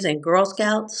brownies and Girl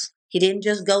Scouts. He didn't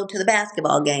just go to the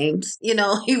basketball games. He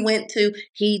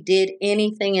did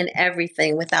anything and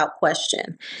everything without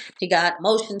question. He got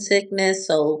motion sickness,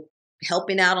 so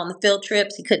helping out on the field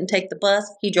trips, he couldn't take the bus.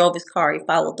 He drove his car. He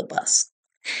followed the bus.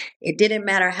 It didn't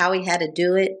matter how he had to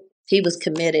do it. He was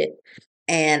committed.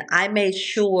 And I made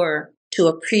sure to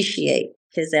appreciate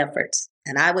his efforts.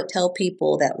 And I would tell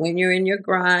people that when you're in your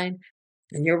grind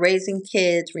and you're raising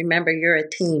kids, remember you're a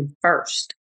team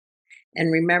first. And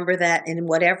remember that in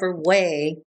whatever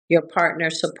way your partner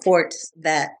supports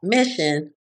that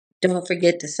mission, don't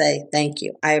forget to say thank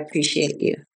you. I appreciate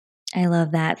you. I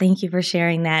love that. Thank you for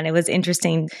sharing that. It was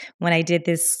interesting when I did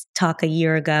this talk a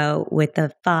year ago with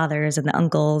the fathers and the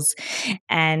uncles,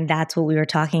 and that's what we were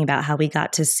talking about, how we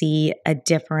got to see a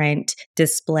different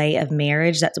display of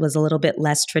marriage that was a little bit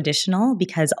less traditional,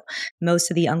 because most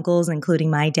of the uncles,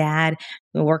 including my dad,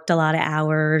 worked a lot of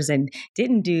hours and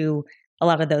didn't do a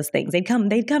lot of those things. They'd come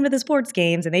to the sports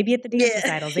games and they'd be at the dance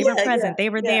recitals. They were present. They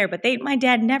were there, but my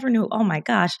dad never knew, oh my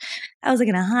gosh, I was like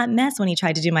in a hot mess when he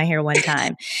tried to do my hair one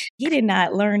time. He did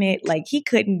not learn it. Like he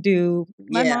couldn't do,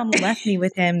 my mom left me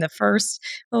with him the first,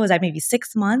 maybe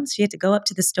 6 months. She had to go up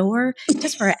to the store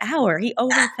just for an hour. He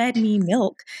overfed me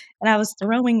milk and I was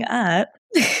throwing up.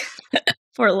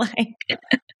 for like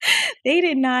they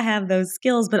did not have those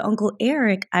skills, but Uncle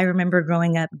Eric, I remember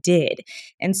growing up, did.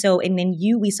 And so, and then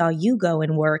we saw you go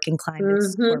and work and climb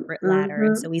this corporate ladder.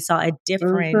 And so we saw a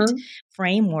different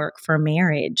framework for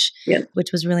marriage,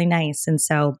 which was really nice. And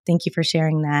so thank you for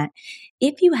sharing that.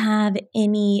 If you have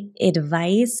any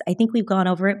advice, I think we've gone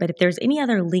over it, but if there's any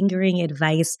other lingering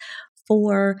advice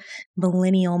for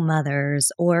millennial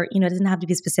mothers, or, it doesn't have to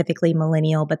be specifically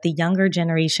millennial, but the younger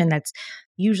generation that's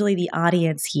usually the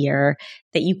audience here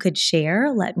that you could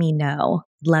share, let me know.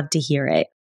 Love to hear it.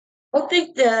 I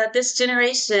think that this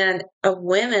generation of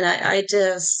women, I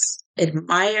just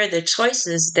admire the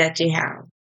choices that you have.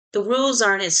 The rules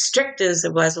aren't as strict as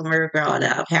it was when we were growing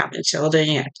up, having children.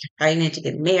 You're pregnant to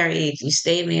get married, you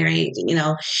stay married.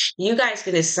 You guys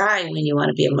can decide when you want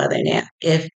to be a mother now.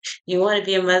 If you want to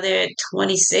be a mother at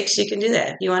 26, you can do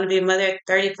that. If you want to be a mother at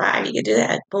 35, you can do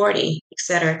that at 40, et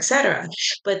cetera, et cetera.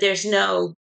 But there's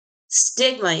no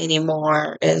stigma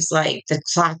anymore. It's like the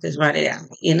clock is running out.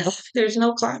 There's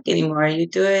no clock anymore. You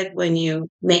do it when you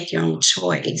make your own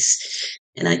choice.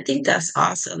 And I think that's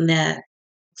awesome that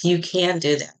you can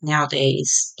do that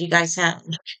nowadays. You guys have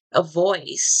a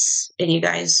voice and you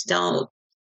guys don't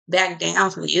back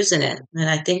down from using it. And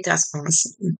I think that's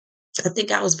awesome. I think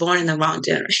I was born in the wrong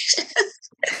generation.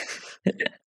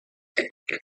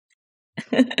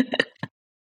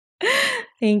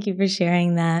 Thank you for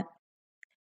sharing that.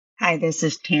 Hi, this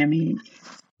is Tammy.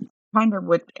 Kind of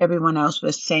what everyone else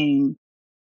was saying.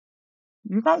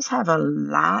 You guys have a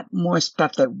lot more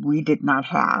stuff that we did not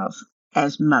have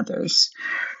as mothers.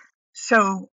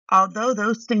 So, although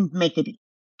those things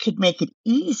could make it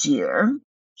easier,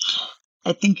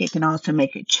 I think it can also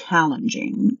make it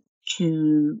challenging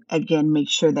to, again, make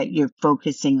sure that you're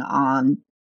focusing on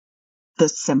the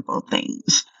simple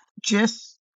things.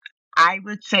 Just, I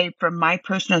would say from my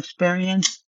personal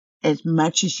experience, as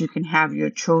much as you can have your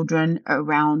children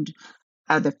around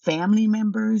other family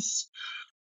members,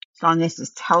 as long as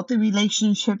it's healthy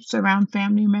relationships around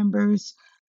family members,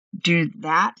 do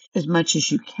that as much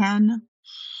as you can.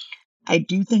 I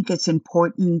do think it's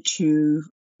important to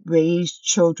raise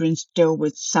children still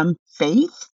with some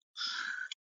faith,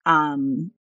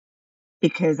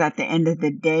 because at the end of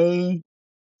the day,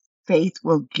 faith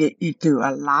will get you through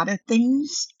a lot of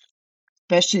things,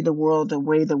 especially the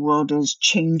way the world is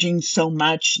changing so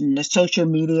much, and the social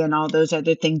media and all those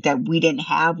other things that we didn't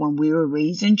have when we were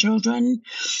raising children.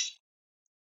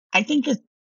 I think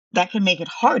that can make it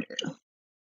harder.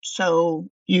 So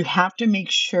you have to make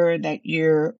sure that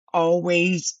you're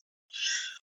always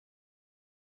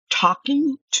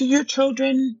talking to your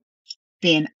children,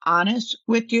 being honest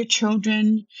with your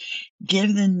children,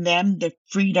 giving them the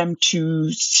freedom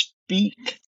to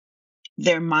speak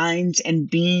their minds and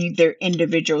be their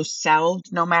individual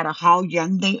selves, no matter how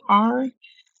young they are,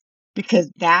 because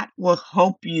that will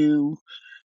help you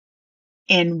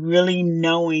in really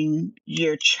knowing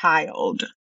your child,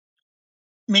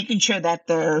 making sure that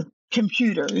the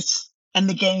computers and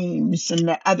the games and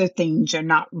the other things are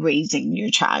not raising your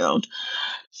child.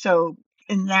 So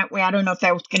in that way, I don't know if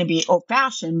that was going to be old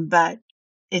fashioned, but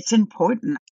it's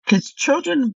important because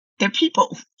children, they're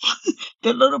people.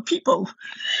 They're little people.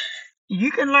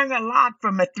 You can learn a lot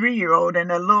from a 3-year-old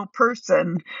and a little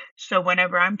person. So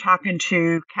whenever I'm talking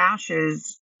to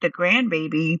Cassius, the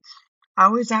grandbaby, I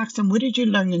always ask him, what did you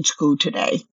learn in school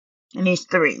today? And he's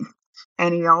 3.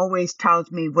 And he always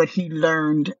tells me what he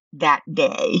learned that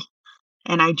day.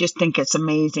 And I just think it's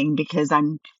amazing because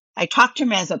I talk to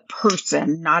him as a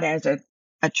person, not as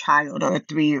a child or a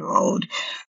 3-year-old,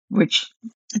 which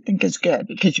I think is good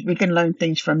because we can learn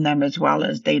things from them as well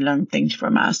as they learn things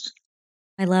from us.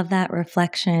 I love that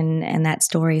reflection and that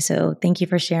story. So thank you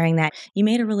for sharing that. You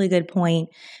made a really good point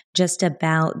just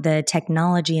about the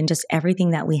technology and just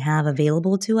everything that we have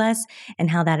available to us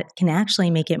and how that can actually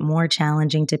make it more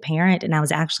challenging to parent. And I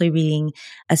was actually reading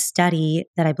a study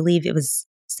that I believe it was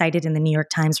cited in the New York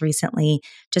Times recently,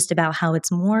 just about how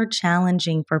it's more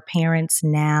challenging for parents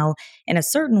now in a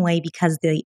certain way because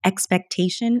the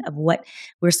expectation of what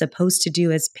we're supposed to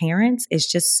do as parents is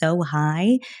just so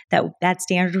high that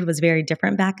standard was very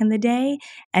different back in the day.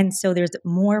 And so there's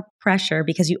more pressure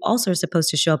because you also are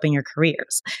supposed to show up in your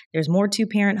careers. There's more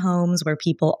 2-parent homes where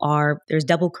there's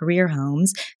double career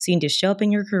homes. So you need to show up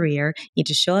in your career, you need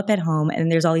to show up at home,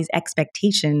 and there's all these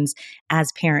expectations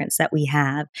as parents that we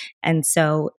have. And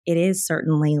so it is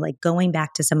certainly like going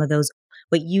back to some of those,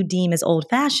 what you deem as old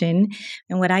fashioned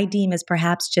and what I deem as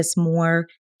perhaps just more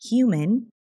human,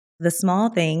 the small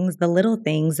things, the little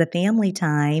things, the family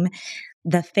time,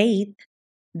 the faith,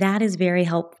 that is very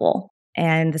helpful.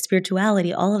 And the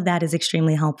spirituality, all of that is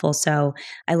extremely helpful. So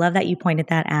I love that you pointed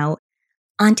that out.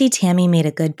 Auntie Tammy made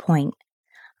a good point.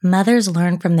 Mothers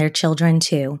learn from their children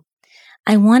too.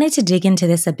 I wanted to dig into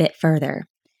this a bit further,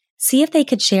 see if they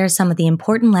could share some of the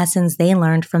important lessons they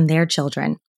learned from their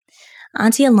children.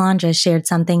 Auntie Alondra shared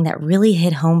something that really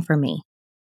hit home for me.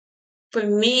 For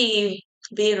me,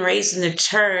 being raised in the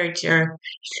church, or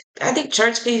I think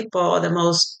church people are the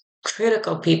most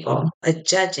critical people,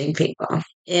 judging people.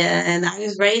 And I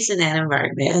was raised in that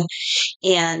environment.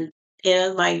 And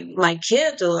my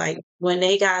kids are like, when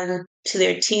they got into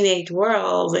their teenage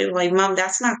world, they were like, "Mom,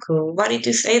 that's not cool. Why did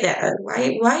you say that?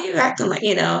 Why are you acting like?"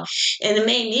 And it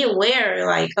made me aware,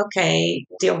 like, okay,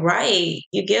 you're right.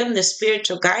 You give them the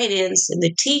spiritual guidance and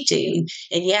the teaching,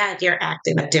 and yeah, they're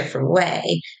acting a different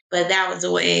way. But that was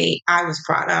the way I was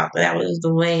brought up. That was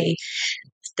the way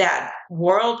that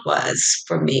world was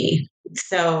for me.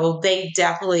 So they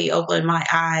definitely opened my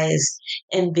eyes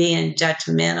and being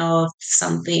judgmental of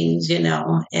some things,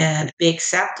 and be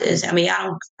accepted. I mean, I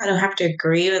don't have to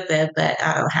agree with it, but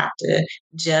I don't have to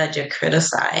judge or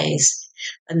criticize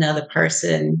another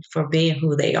person for being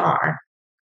who they are.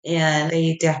 And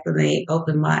they definitely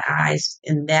opened my eyes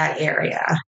in that area.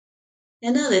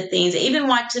 And other things, even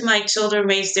watching my children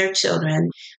raise their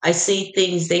children, I see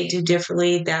things they do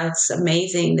differently. That's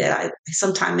amazing that I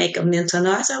sometimes make a mental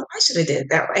note. I said, "Oh, I should have did it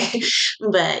that way."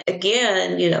 But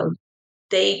again,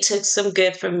 they took some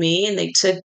good from me and they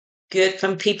took good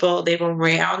from people they were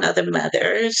around, other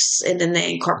mothers, and then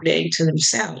they incorporated it into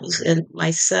themselves. And my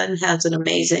son has I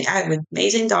have an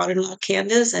amazing daughter-in-law,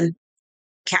 Candace, and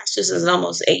Cassius is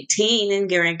almost 18 and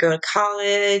getting ready to go to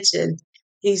college, and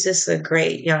he's just a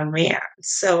great young man.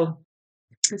 So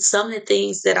some of the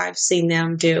things that I've seen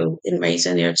them do in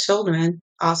raising their children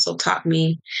also taught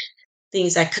me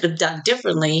things I could have done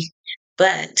differently.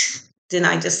 But then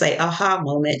I just say aha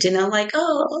moment, like,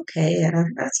 oh, okay, yeah,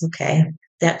 that's okay.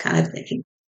 That kind of thing.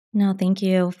 No, thank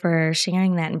you for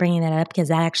sharing that and bringing that up because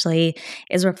that actually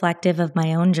is reflective of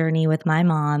my own journey with my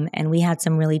mom. And we had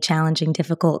some really challenging,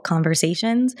 difficult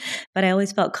conversations, but I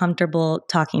always felt comfortable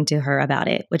talking to her about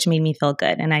it, which made me feel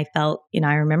good. And I felt,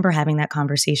 I remember having that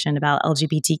conversation about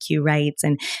LGBTQ rights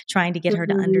and trying to get her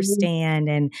to Mhm. understand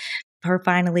and her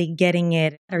finally getting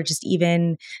it, or just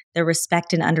even the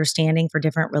respect and understanding for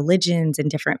different religions and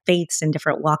different faiths and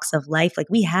different walks of life. Like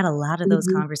we had a lot of those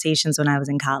Mhm. conversations when I was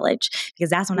in college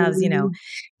because that's when I was, Mhm.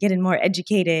 getting more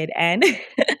educated and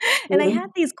and I Mhm. had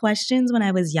these questions when I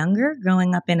was younger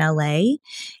growing up in LA.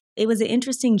 It was an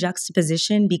interesting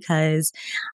juxtaposition because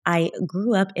I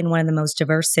grew up in one of the most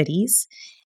diverse cities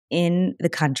in the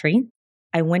country.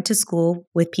 I went to school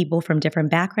with people from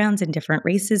different backgrounds and different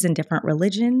races and different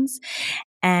religions.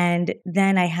 And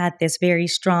then I had this very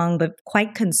strong but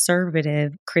quite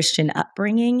conservative Christian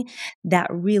upbringing that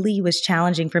really was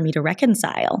challenging for me to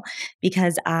reconcile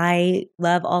because I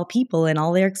love all people and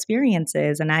all their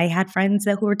experiences. And I had friends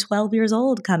who were 12 years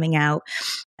old coming out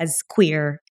as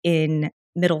queer in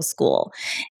middle school.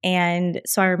 And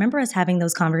so I remember us having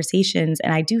those conversations.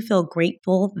 And I do feel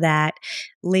grateful that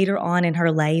later on in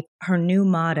her life, her new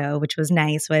motto, which was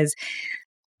nice, was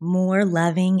more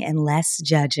loving and less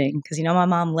judging. Because, my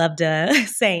mom loved a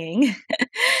saying,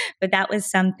 but that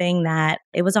was something that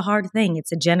it was a hard thing.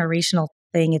 It's a generational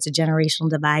thing, it's a generational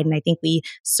divide. And I think we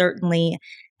certainly,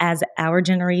 as our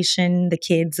generation, the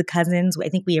kids, the cousins, I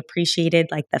think we appreciated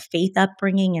like the faith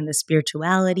upbringing and the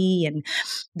spirituality and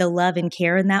the love and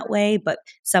care in that way. But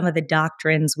some of the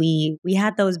doctrines, we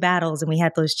had those battles and we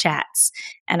had those chats.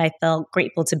 And I felt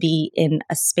grateful to be in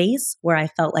a space where I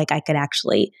felt like I could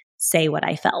actually say what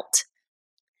I felt.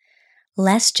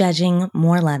 Less judging,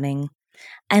 more loving.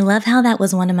 I love how that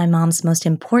was one of my mom's most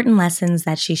important lessons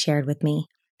that she shared with me.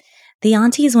 The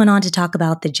aunties went on to talk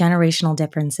about the generational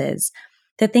differences,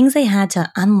 the things they had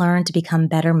to unlearn to become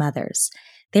better mothers.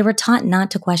 They were taught not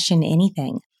to question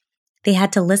anything. They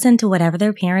had to listen to whatever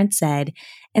their parents said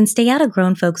and stay out of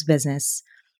grown folks' business.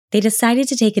 They decided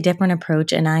to take a different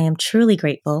approach, and I am truly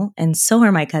grateful, and so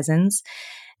are my cousins.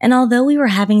 And although we were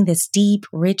having this deep,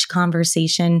 rich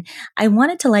conversation, I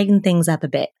wanted to lighten things up a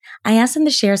bit. I asked them to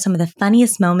share some of the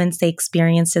funniest moments they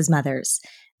experienced as mothers.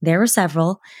 There were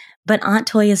several, but Aunt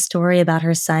Toya's story about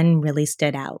her son really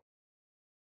stood out.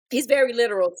 He's very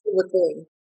literal to a thing.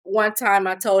 One time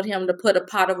I told him to put a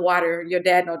pot of water, your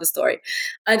dad know the story,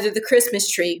 under the Christmas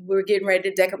tree. We were getting ready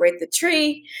to decorate the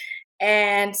tree.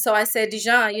 And so I said,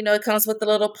 Dijon, it comes with a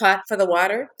little pot for the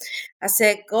water. I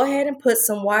said, go ahead and put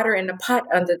some water in the pot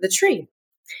under the tree.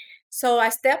 So I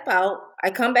step out. I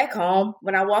come back home.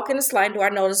 When I walk in the sliding door, I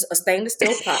notice a stainless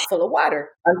steel pot full of water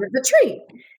under the tree.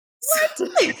 What?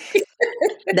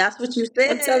 That's what you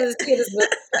I'm telling said. this kid is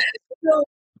so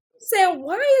saying,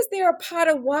 why is there a pot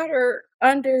of water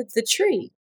under the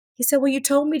tree? He said, well, you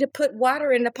told me to put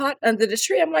water in the pot under the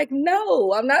tree. I'm like,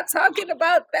 no, I'm not talking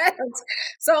about that.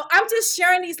 So I'm just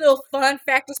sharing these little fun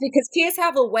factors because kids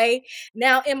have a way.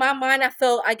 Now, in my mind, I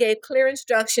felt I gave clear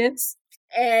instructions.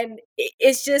 And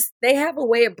it's just, they have a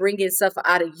way of bringing stuff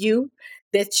out of you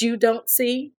that you don't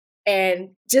see. And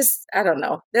just, I don't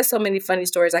know. There's so many funny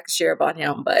stories I could share about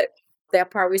him. But that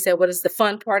part we said, what is the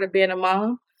fun part of being a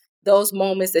mom? Those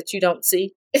moments that you don't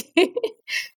see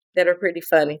that are pretty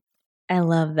funny. I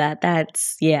love that.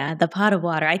 That's, yeah, the pot of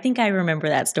water. I think I remember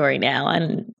that story now.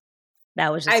 And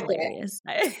that was just hilarious.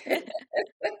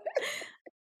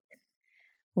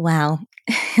 Wow.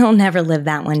 He'll never live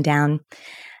that one down.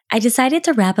 I decided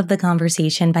to wrap up the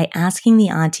conversation by asking the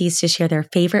aunties to share their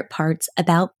favorite parts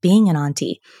about being an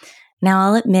auntie. Now,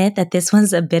 I'll admit that this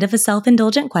was a bit of a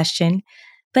self-indulgent question,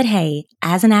 but hey,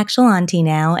 as an actual auntie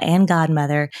now and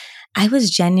godmother, I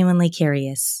was genuinely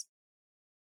curious.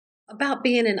 About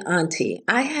being an auntie,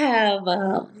 I have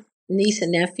a niece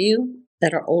and nephew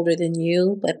that are older than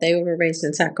you, but they were raised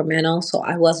in Sacramento, so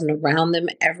I wasn't around them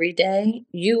every day.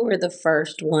 You were the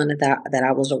first one that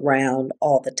I was around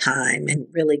all the time and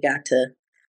really got to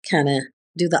kind of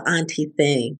do the auntie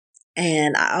thing.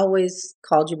 And I always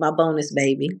called you my bonus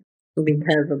baby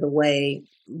because of the way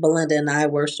Belinda and I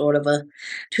were sort of a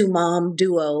two-mom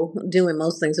duo doing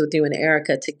most things with you and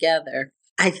Erica together.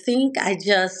 I think I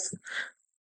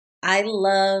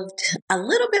loved a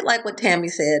little bit like what Tammy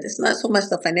said. It's not so much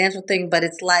the financial thing, but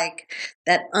it's like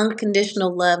that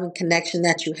unconditional love and connection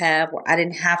that you have where I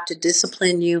didn't have to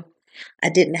discipline you. I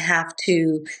didn't have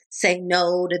to say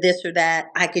no to this or that.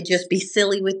 I could just be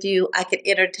silly with you. I could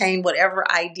entertain whatever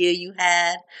idea you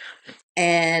had.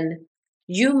 And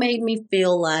you made me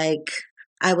feel like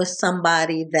I was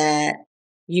somebody that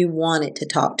you wanted to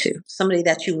talk to, somebody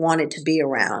that you wanted to be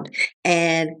around.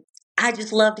 And I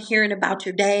just loved hearing about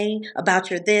your day,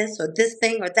 about your this or this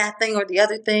thing or that thing or the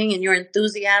other thing, and your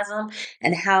enthusiasm,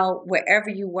 and how wherever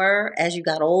you were as you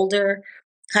got older,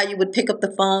 how you would pick up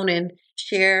the phone and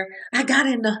share, I got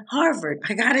into Harvard,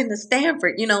 I got into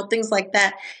Stanford, things like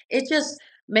that. It just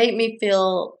made me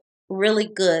feel really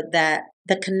good that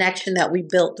the connection that we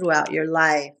built throughout your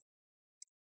life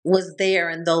was there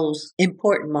in those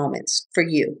important moments for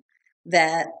you,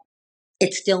 that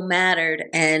it still mattered.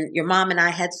 And your mom and I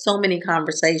had so many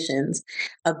conversations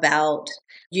about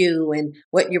you and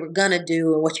what you were going to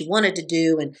do and what you wanted to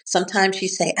do. And sometimes she'd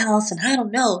say, Allison, I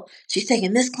don't know. She's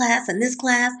taking this class and this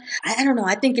class. I don't know.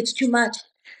 I think it's too much.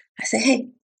 I say, hey,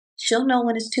 she'll know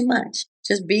when it's too much.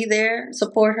 Just be there,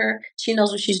 support her. She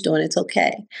knows what she's doing. It's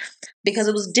okay. Because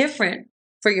it was different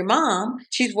for your mom.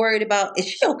 She's worried about, is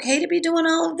she okay to be doing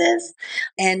all of this?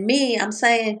 And me, I'm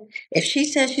saying, if she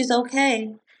says she's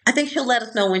okay, I think she'll let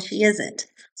us know when she isn't.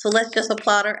 So let's just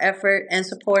applaud her effort and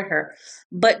support her.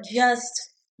 But just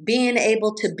being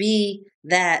able to be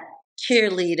that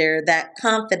cheerleader, that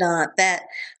confidant, that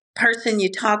person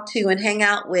you talk to and hang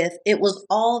out with, it was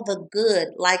all the good,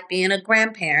 like being a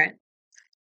grandparent,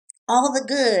 all the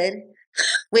good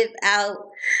without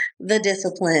the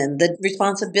discipline, the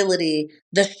responsibility,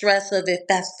 the stress of if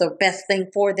that's the best thing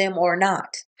for them or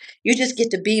not. You just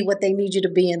get to be what they need you to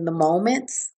be in the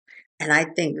moments. And I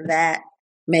think that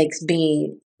makes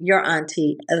being your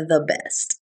auntie the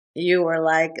best. You were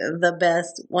like the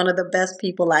best, one of the best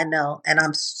people I know. And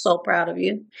I'm so proud of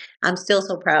you. I'm still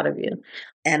so proud of you.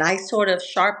 And I sort of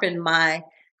sharpened my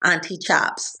auntie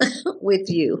chops with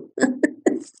you.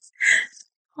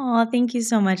 Oh, thank you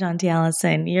so much, Auntie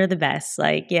Allison. You're the best.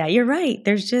 Yeah, you're right.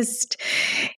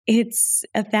 It's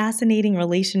a fascinating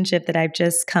relationship that I've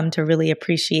just come to really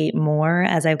appreciate more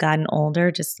as I've gotten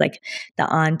older, just like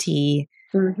the auntie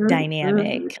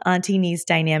dynamic, auntie niece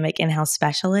dynamic, and how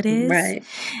special it is. Right.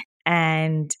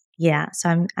 And yeah,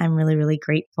 so I'm really, really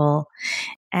grateful.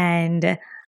 And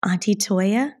Auntie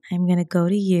Toya, I'm going to go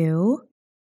to you.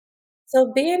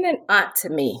 So being an aunt to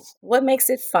me, what makes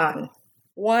it fun?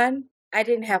 One, I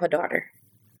didn't have a daughter.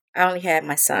 I only had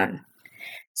my son.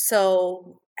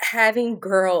 So having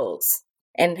girls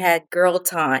and had girl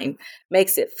time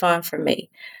makes it fun for me.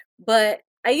 But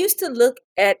I used to look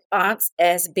at aunts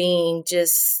as being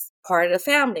just part of the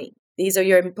family. These are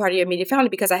your part of your immediate family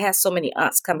because I have so many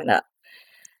aunts coming up.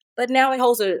 But now it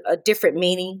holds a different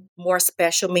meaning, more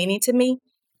special meaning to me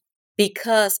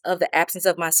because of the absence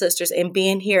of my sisters and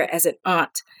being here as an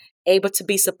aunt, able to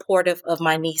be supportive of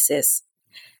my nieces,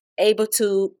 able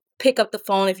to pick up the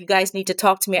phone if you guys need to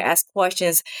talk to me or ask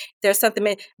questions. There's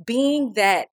something, being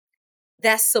that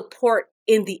support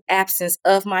in the absence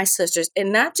of my sisters,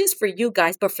 and not just for you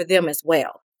guys, but for them as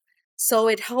well. So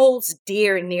it holds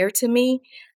dear and near to me.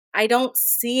 I don't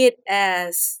see it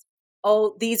as,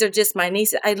 oh, these are just my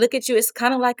nieces. I look at you, it's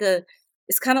kind of like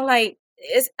It's kind of like,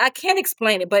 I can't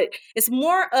explain it, but it's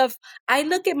more of, I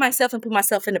look at myself and put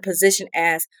myself in a position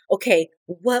as, okay,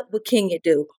 what would Kenya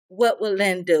do? What will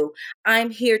Lynn do?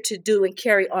 I'm here to do and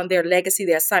carry on their legacy,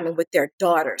 their assignment with their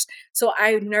daughters. So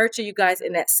I nurture you guys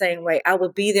in that same way. I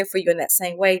will be there for you in that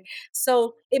same way.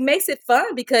 So it makes it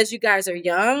fun because you guys are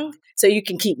young, so you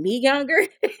can keep me younger.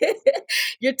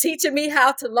 You're teaching me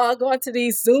how to log on to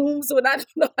these Zooms when I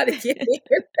don't know how to get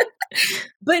here.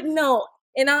 But no,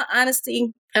 in all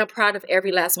honesty, I'm proud of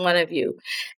every last one of you.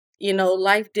 You know,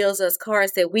 life deals us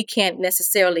cards that we can't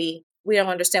necessarily, we don't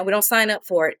understand. We don't sign up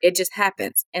for it. It just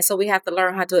happens. And so we have to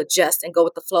learn how to adjust and go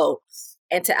with the flow.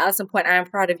 And to Allison's point, I am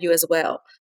proud of you as well.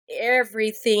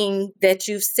 Everything that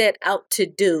you've set out to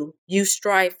do, you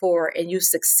strive for and you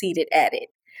succeeded at it.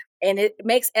 And it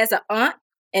makes, as an aunt,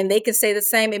 and they can say the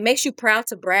same, it makes you proud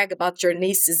to brag about your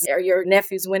nieces or your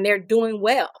nephews when they're doing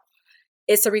well.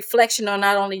 It's a reflection on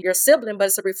not only your sibling, but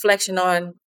it's a reflection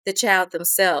on the child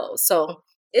themselves. So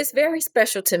it's very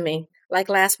special to me. Like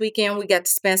last weekend, we got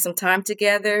to spend some time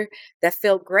together. That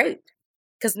felt great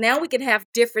because now we can have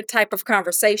different type of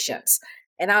conversations.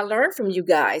 And I learn from you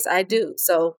guys. I do.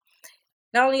 So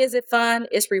not only is it fun,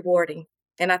 it's rewarding.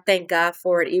 And I thank God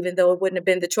for it, even though it wouldn't have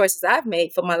been the choices I've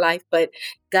made for my life. But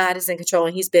God is in control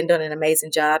and he's been doing an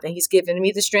amazing job. And he's given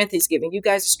me the strength. He's giving you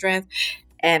guys the strength.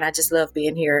 And I just love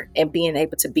being here and being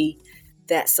able to be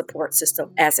that support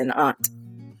system as an aunt.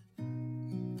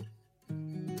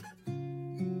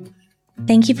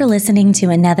 Thank you for listening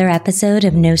to another episode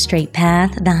of No Straight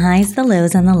Path, the highs, the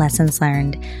lows, and the lessons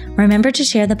learned. Remember to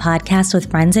share the podcast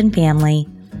with friends and family.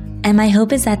 And my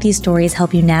hope is that these stories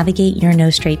help you navigate your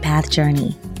No Straight Path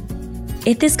journey.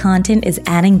 If this content is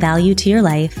adding value to your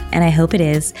life, and I hope it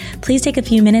is, please take a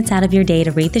few minutes out of your day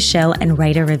to rate the show and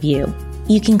write a review.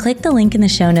 You can click the link in the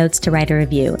show notes to write a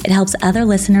review. It helps other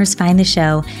listeners find the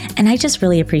show, and I just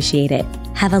really appreciate it.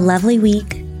 Have a lovely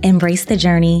week, embrace the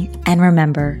journey, and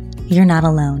remember, you're not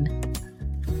alone.